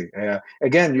crazy.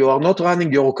 Again, you are not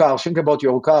running your car. Think about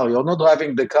your car. You're not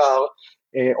driving the car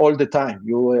all the time.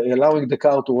 You're allowing the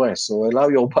car to rest. So allow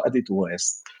your body to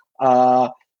rest.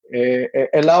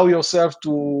 Allow yourself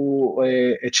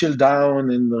to chill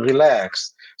down and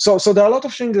relax. So there are a lot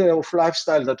of things of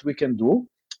lifestyle that we can do.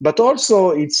 But also,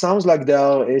 it sounds like there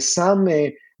are some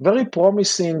very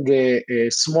promising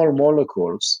small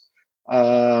molecules.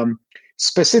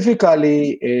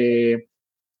 Specifically,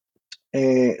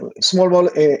 a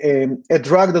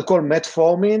drug that called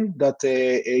metformin that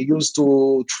used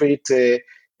to treat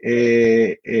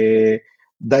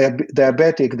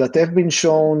diabetic, that have been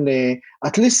shown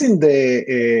at least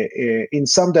in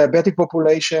some diabetic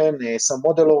population, some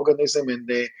model organism, and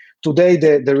today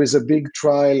there is a big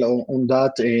trial on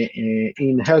that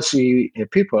in healthy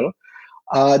people.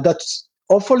 That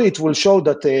hopefully it will show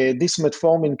that this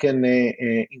metformin can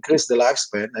increase the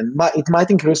lifespan, and it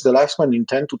might increase the lifespan in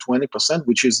 10 to 20%,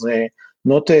 which is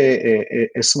not a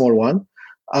small one.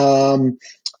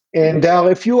 And there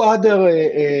are a few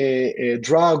other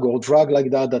drug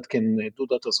like that can do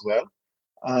that as well.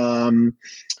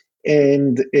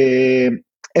 And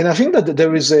I think that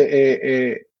there is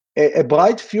a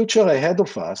bright future ahead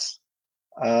of us,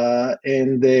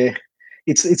 and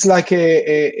it's like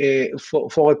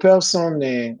for a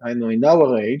person, I know in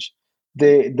our age,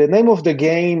 the name of the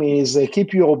game is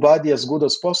keep your body as good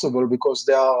as possible, because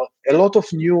there are a lot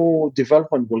of new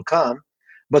development will come,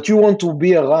 but you want to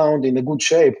be around in a good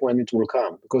shape when it will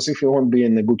come, because if you won't be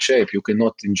in a good shape, you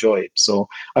cannot enjoy it. So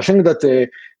I think that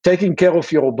taking care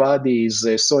of your body is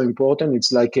so important.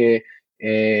 It's like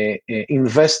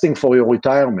investing for your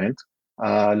retirement.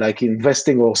 Like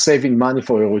investing or saving money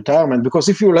for your retirement, because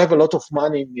if you have a lot of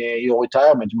money in your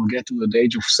retirement, you will get to the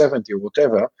age of 70 or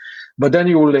whatever, but then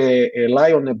you will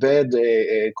lie on a bed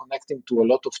connecting to a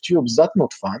lot of tubes. That's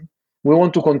not fun. We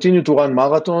want to continue to run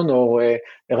marathon or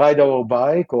ride our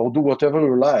bike or do whatever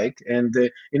you like. And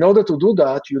in order to do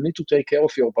that, you need to take care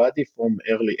of your body from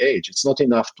early age. It's not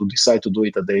enough to decide to do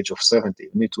it at the age of 70. You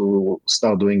need to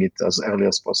start doing it as early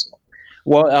as possible.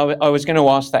 Well, I was going to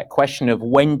ask that question of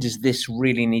when does this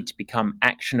really need to become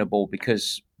actionable?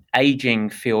 Because aging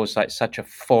feels like such a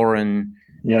foreign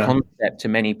concept to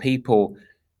many people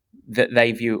that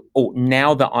they view, oh,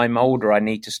 now that I'm older, I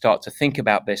need to start to think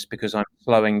about this because I'm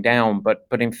slowing down. But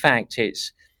in fact,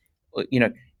 it's,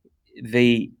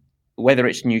 whether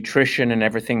it's nutrition and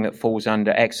everything that falls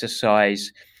under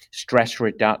exercise, stress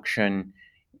reduction,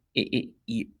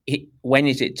 when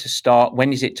is it to start?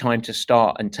 When is it time to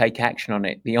start and take action on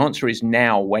it? The answer is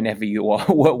now, whenever you are,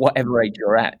 whatever age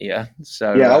you're at. Yeah.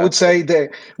 So I would say that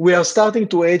we are starting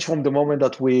to age from the moment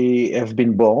that we have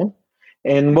been born,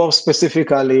 and more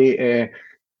specifically,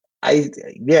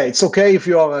 it's okay if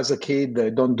you are as a kid,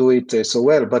 don't do it so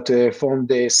well, but from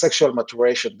the sexual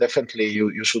maturation, definitely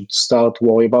you should start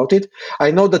worry about it.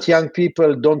 I know that young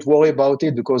people don't worry about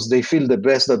it because they feel the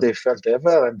best that they felt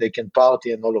ever and they can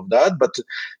party and all of that. But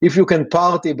if you can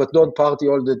party but don't party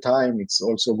all the time, it's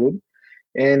also good.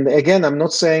 And again, I'm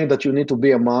not saying that you need to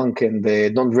be a monk and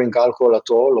don't drink alcohol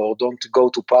at all or don't go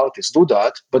to parties. Do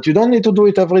that, but you don't need to do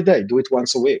it every day. Do it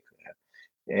once a week.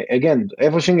 Again,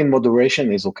 everything in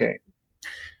moderation is okay.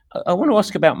 I want to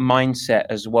ask about mindset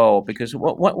as well, because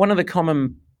one of the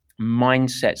common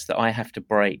mindsets that I have to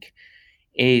break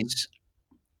is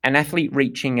an athlete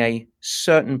reaching a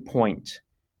certain point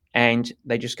and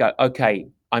they just go, okay,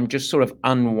 I'm just sort of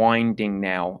unwinding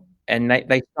now. And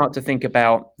they start to think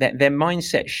about their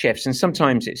mindset shifts. And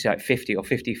sometimes it's like 50 or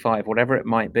 55, whatever it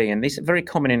might be. And this is very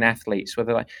common in athletes, where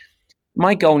they're like,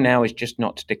 my goal now is just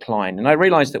not to decline. And I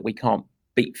realize that we can't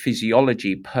beat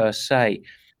physiology per se,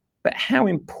 but how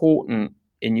important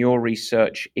in your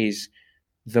research is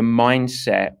the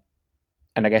mindset,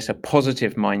 and I guess a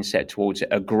positive mindset towards it,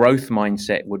 a growth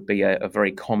mindset would be a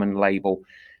very common label,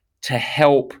 to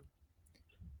help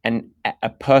a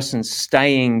person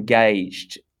stay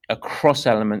engaged across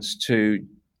elements to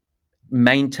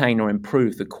maintain or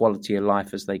improve the quality of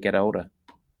life as they get older?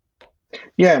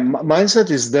 Yeah,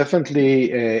 mindset is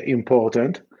definitely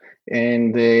important,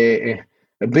 and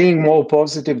being more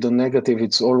positive than negative,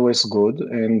 it's always good,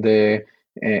 and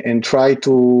try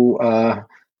to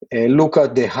look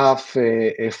at the half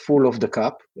full of the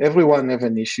cup. Everyone have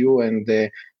an issue, and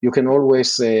you can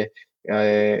always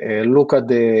look at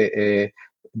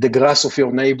the grass of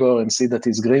your neighbor and see that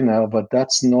it's greener, but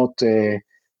that's not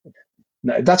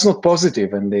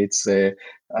positive, and it's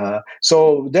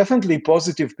so definitely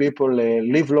positive people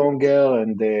live longer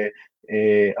and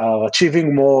are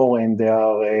achieving more, and they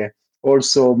are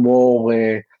also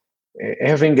more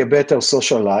having a better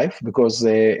social life, because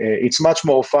it's much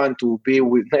more fun to be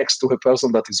next to a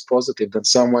person that is positive than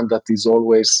someone that is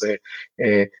always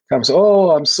comes,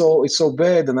 it's so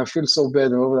bad and I feel so bad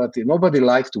and all that. Nobody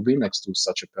likes to be next to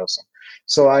such a person.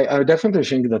 So I definitely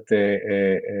think that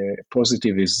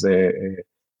positive is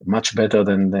much better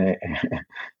than the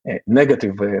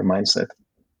negative mindset.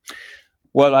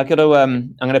 Well, I'm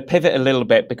going to pivot a little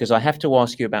bit, because I have to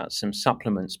ask you about some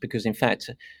supplements, because in fact,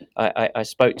 I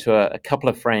spoke to a couple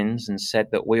of friends and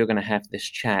said that we were going to have this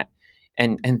chat,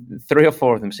 and 3 or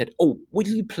 4 of them said, oh, will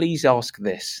you please ask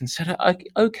this? And said,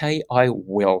 okay, I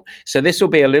will. So this will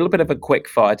be a little bit of a quick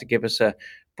fire to give us a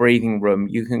breathing room.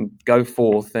 You can go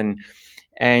forth and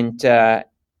I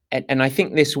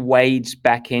think this wades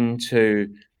back into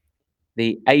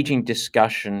the aging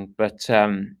discussion, but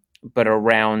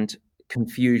around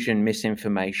confusion,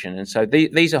 misinformation. And so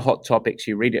these are hot topics.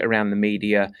 You read it around the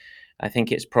media. I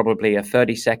think it's probably a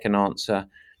 30-second answer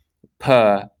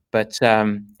per, but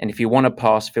and if you want to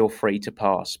pass, feel free to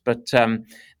pass. But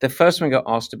the first one got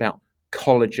asked about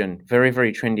collagen, very,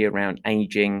 very trendy around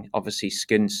aging, obviously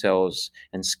skin cells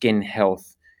and skin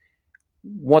health.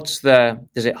 Does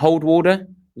it hold water?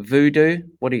 Voodoo?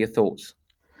 What are your thoughts?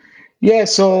 Yeah,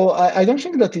 so I don't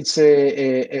think that it's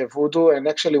a voodoo, and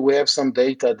actually we have some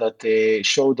data that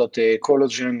show that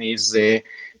collagen is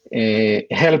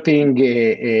helping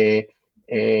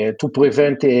to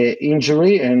prevent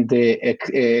injury and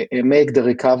make the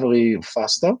recovery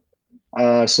faster.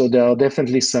 So there are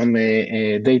definitely some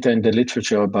data in the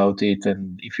literature about it,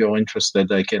 and if you're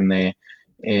interested, I can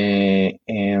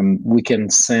we can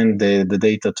send the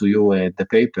data to you, the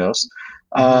papers.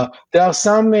 There are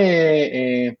some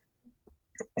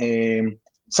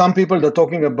people that are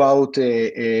talking about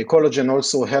collagen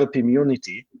also help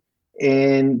immunity,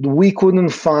 and we couldn't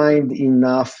find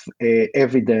enough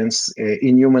evidence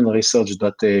in human research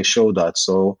that show that.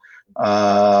 So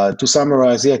To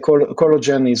summarize,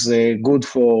 collagen is good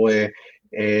for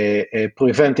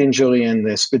prevent injury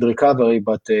and speed recovery,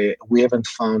 but we haven't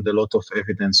found a lot of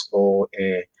evidence for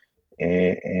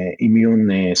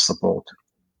immune support.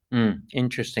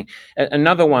 Interesting.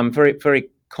 Another one, very, very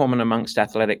common amongst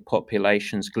athletic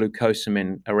populations,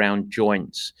 glucosamine around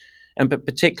joints, and but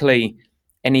particularly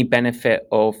any benefit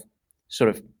of sort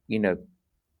of,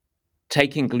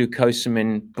 taking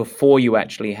glucosamine before you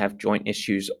actually have joint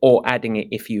issues or adding it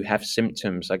if you have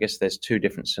symptoms. I guess there's two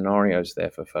different scenarios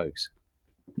there for folks.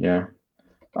 Yeah.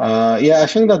 I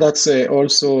think that's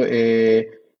also a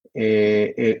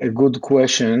good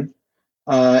question.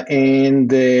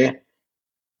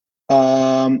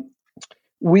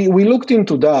 We looked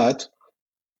into that,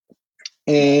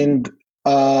 and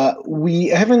we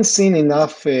haven't seen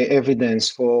enough evidence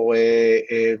for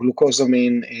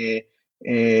glucosamine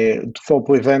for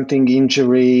preventing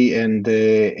injury and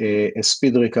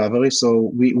speed recovery.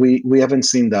 So we haven't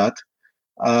seen that.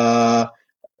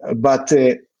 But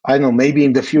I don't know, maybe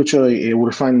in the future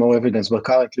we'll find more evidence, but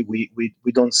currently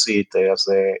we don't see it as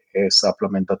a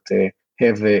supplement that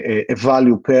have a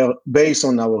value based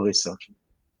on our research.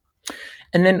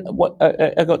 And then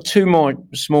I got two more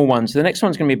small ones. The next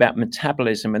one's going to be about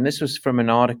metabolism, and this was from an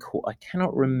article. I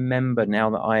cannot remember now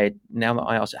that I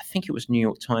asked. I think it was New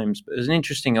York Times, but it was an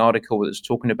interesting article that was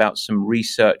talking about some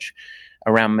research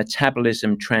around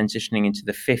metabolism transitioning into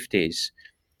the 50s,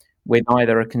 with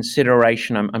either a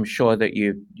consideration. I'm sure that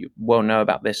you well know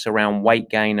about this, around weight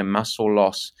gain and muscle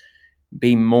loss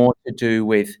being more to do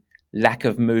with lack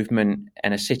of movement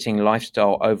and a sitting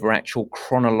lifestyle over actual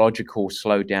chronological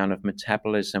slowdown of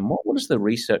metabolism. What does the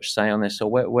research say on this, or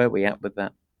where are we at with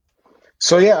that?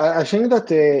 So I think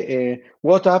that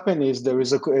what happened is there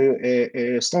is a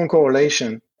strong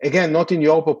correlation, again, not in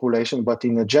your population, but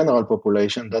in a general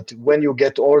population, that when you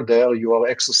get older, you are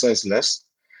exercise less.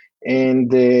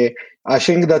 And I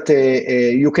think that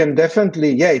you can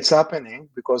definitely, it's happening,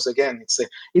 because again,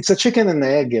 it's a chicken and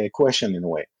egg question in a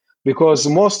way. Because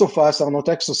most of us are not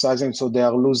exercising, so they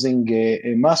are losing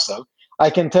muscle. I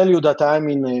can tell you that I'm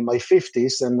in my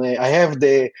 50s, and I have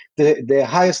the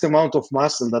highest amount of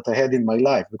muscle that I had in my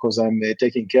life, because I'm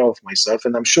taking care of myself,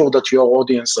 and I'm sure that your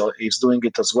audience is doing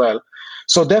it as well.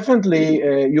 So definitely,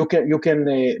 you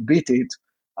can beat it.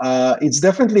 It's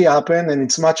definitely happened, and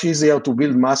it's much easier to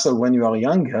build muscle when you are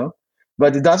younger,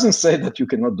 but it doesn't say that you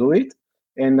cannot do it.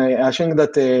 And I think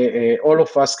that all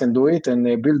of us can do it and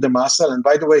build the muscle. And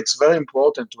by the way, it's very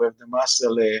important to have the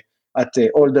muscle at the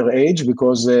older age,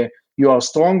 because you are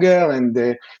stronger,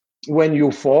 and when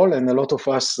you fall, and a lot of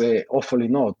us, hopefully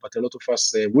not, but a lot of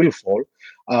us will fall,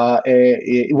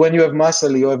 when you have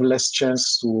muscle, you have less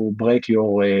chance to break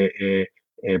your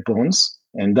bones.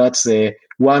 And that's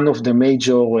one of the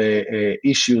major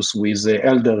issues with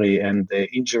elderly and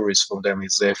injuries from them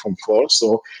is from fall.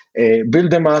 So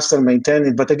build the muscle, maintain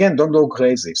it, but again, don't go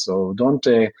crazy. So don't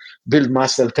build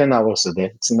muscle 10 hours a day.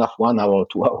 It's enough 1 hour,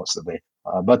 2 hours a day,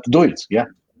 but do it. Yeah.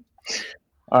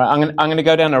 All right, I'm going to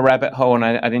go down a rabbit hole, and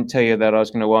I didn't tell you that I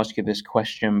was going to ask you this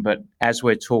question, but as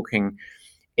we're talking,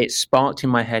 it sparked in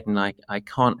my head, and I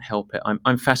can't help it.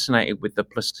 I'm fascinated with the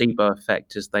placebo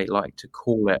effect, as they like to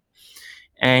call it.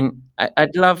 And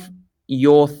I'd love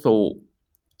your thought,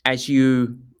 as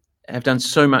you have done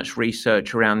so much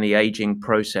research around the aging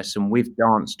process, and we've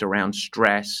danced around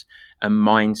stress and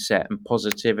mindset and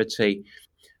positivity.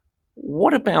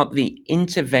 What about the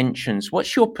interventions?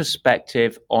 What's your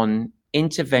perspective on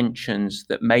interventions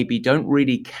that maybe don't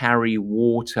really carry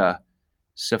water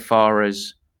so far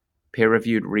as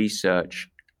peer-reviewed research,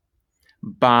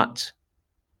 but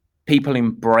people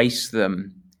embrace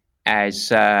them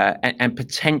as and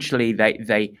potentially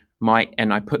they might,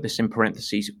 and I put this in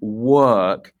parentheses,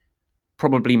 work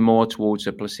probably more towards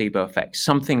a placebo effect,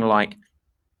 something like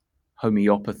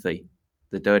homeopathy,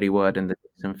 the dirty word in the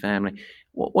Dixon family.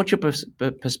 What's your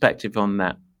perspective on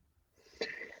that?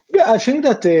 Yeah, I think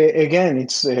that again,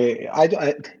 it's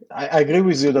I agree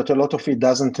with you that a lot of it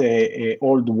doesn't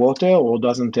hold water or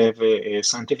doesn't have a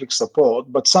scientific support.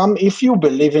 But if you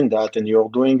believe in that and you're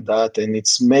doing that and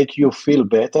it's make you feel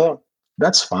better,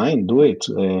 that's fine. Do it.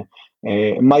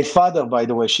 My father, by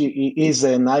the way, he is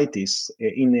a 90s,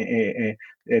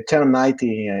 turned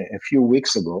 90 a few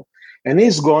weeks ago. And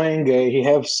he's going, he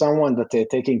has someone that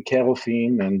taking care of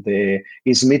him, and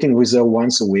he's meeting with her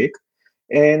once a week.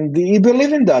 And he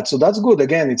believes in that. So that's good.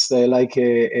 Again, it's like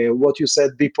what you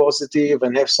said, be positive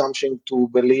and have something to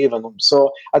believe. And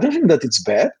so I don't think that it's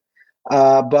bad.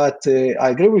 But I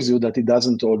agree with you that it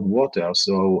doesn't hold water.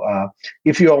 So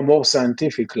if you are more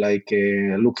scientific,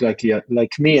 look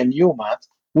like me and you, Matt,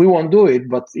 we won't do it.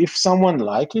 But if someone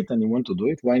like it and you want to do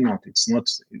it, why not?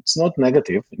 It's not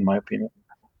negative, in my opinion.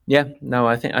 Yeah, no,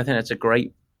 I think that's a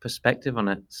great perspective on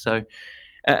it. So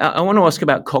I want to ask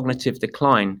about cognitive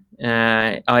decline.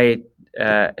 As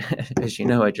you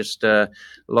know, I just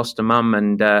lost a mum,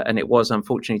 and it was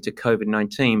unfortunately to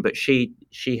COVID-19. But she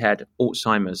had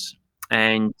Alzheimer's,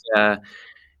 and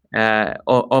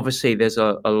obviously there's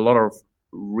a lot of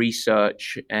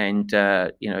research, and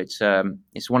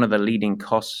it's one of the leading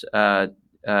causes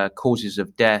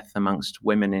of death amongst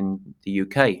women in the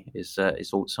UK is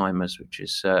Alzheimer's, which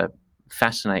is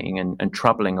fascinating and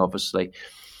troubling, obviously.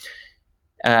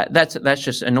 That's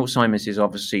just, and Alzheimer's is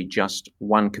obviously just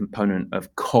one component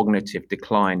of cognitive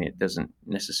decline. It doesn't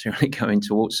necessarily go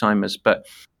into Alzheimer's, but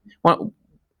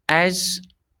as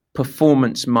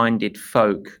performance-minded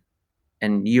folk,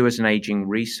 and you as an aging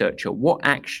researcher, what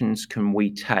actions can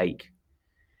we take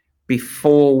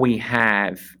before we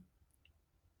have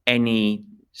any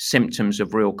symptoms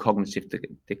of real cognitive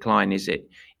decline? Is it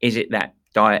that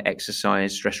diet,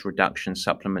 exercise, stress reduction,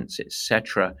 supplements,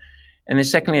 etc.? And then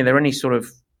secondly, are there any sort of,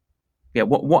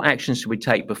 what actions should we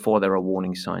take before there are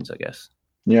warning signs, I guess?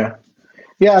 Yeah,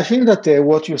 I think that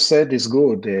what you said is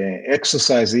good.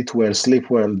 Exercise, eat well, sleep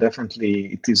well,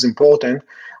 definitely it is important,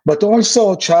 but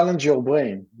also challenge your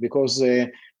brain, because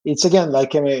it's again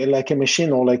like a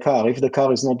machine or like a car. If the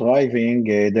car is not driving,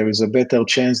 there is a better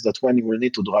chance that when you will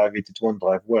need to drive it, it won't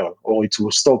drive well, or it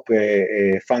will stop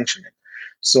functioning.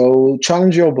 So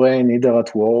challenge your brain either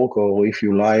at work, or if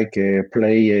you like,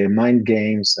 play mind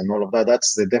games and all of that.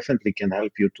 That's definitely can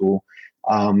help you to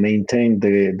maintain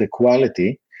the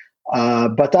quality.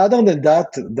 But other than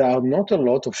that, there are not a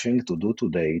lot of things to do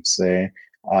today.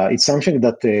 It's something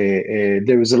that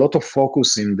there is a lot of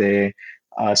focus in the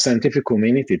scientific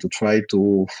community to try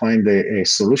to find a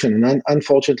solution. And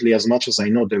unfortunately, as much as I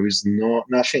know, there is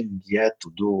nothing yet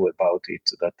to do about it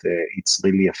that it's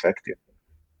really effective.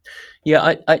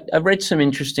 Yeah, I read some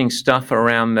interesting stuff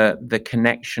around the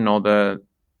connection or the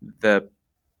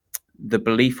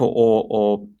belief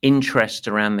or interest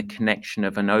around the connection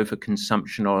of an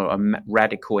overconsumption or a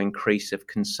radical increase of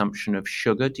consumption of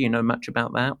sugar. Do you know much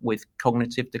about that with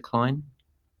cognitive decline?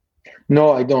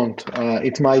 No, I don't.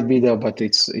 It might be there, but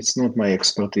it's not my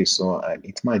expertise, so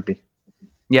it might be.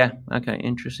 Yeah. Okay.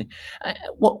 Interesting.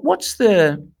 What's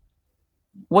the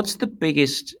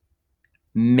biggest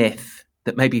myth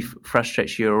that maybe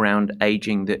frustrates you around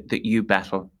aging that you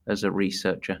battle as a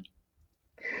researcher?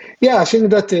 Yeah, I think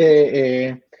that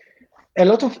a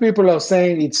lot of people are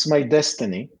saying it's my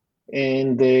destiny,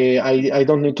 and I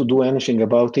don't need to do anything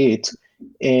about it,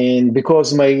 and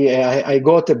because I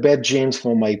got a bad genes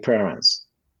from my parents,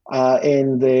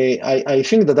 and I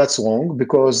think that that's wrong,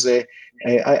 because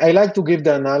I like to give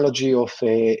the analogy of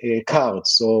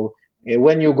cards. So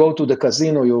when you go to the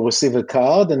casino, you receive a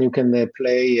card, and you can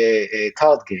play a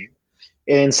card game.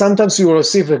 And sometimes you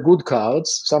receive a good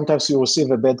cards, sometimes you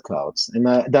receive a bad cards. And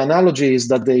the analogy is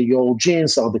that your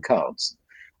genes are the cards.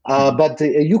 But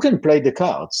you can play the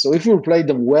cards. So if you play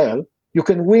them well, you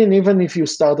can win even if you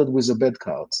started with the bad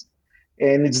cards.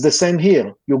 And it's the same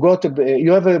here.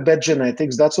 You have a bad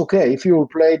genetics, that's okay. If you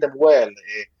play them well,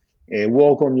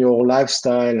 work on your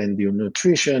lifestyle and your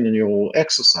nutrition and your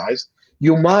exercise,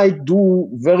 you might do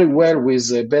very well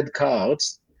with bad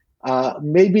cards.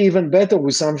 Maybe even better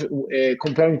with some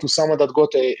comparing to someone that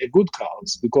got a good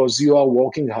cards, because you are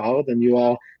working hard and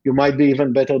you might be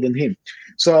even better than him.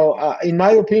 So in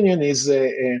my opinion is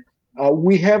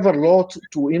we have a lot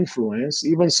to influence,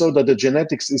 even so that the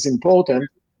genetics is important.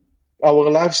 Our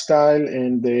lifestyle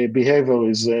and the behavior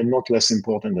is not less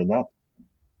important than that.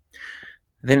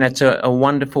 I think that's a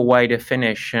wonderful way to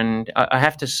finish, and I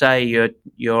have to say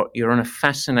you're on a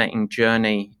fascinating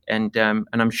journey, and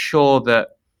I'm sure that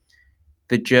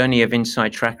the journey of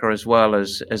Inside Tracker as well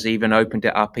has even opened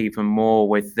it up even more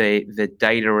with the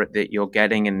data that you're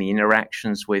getting and the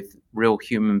interactions with real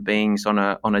human beings on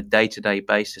a day-to-day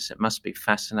basis. It must be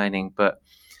fascinating. But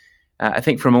I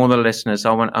think from all the listeners,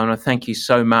 I want to thank you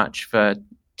so much for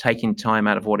taking time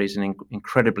out of what is an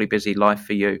incredibly busy life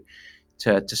for you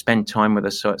to spend time with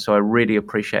us. So I really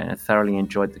appreciate it and thoroughly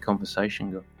enjoyed the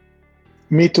conversation.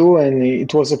 Me too, and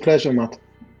it was a pleasure, Matt.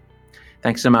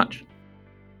 Thanks so much.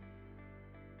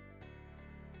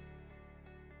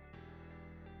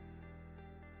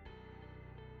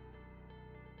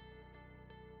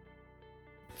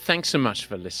 Thanks so much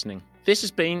for listening. This has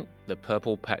been the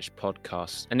Purple Patch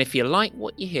Podcast. And if you like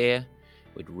what you hear,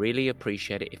 we'd really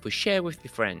appreciate it if we share with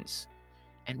your friends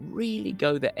and really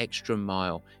go the extra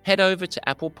mile. Head over to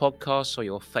Apple Podcasts or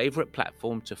your favorite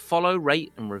platform to follow,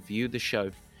 rate, and review the show.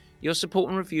 Your support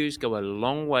and reviews go a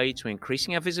long way to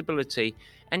increasing our visibility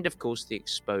and, of course, the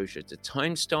exposure to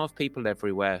time-starved people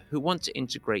everywhere who want to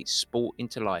integrate sport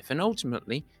into life and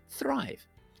ultimately thrive,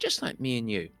 just like me and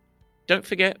you. Don't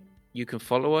forget, you can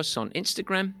follow us on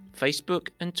Instagram, Facebook,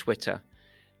 and Twitter.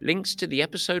 Links to the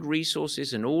episode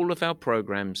resources and all of our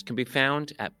programs can be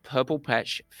found at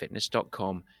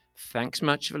purplepatchfitness.com. Thanks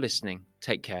much for listening.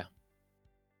 Take care.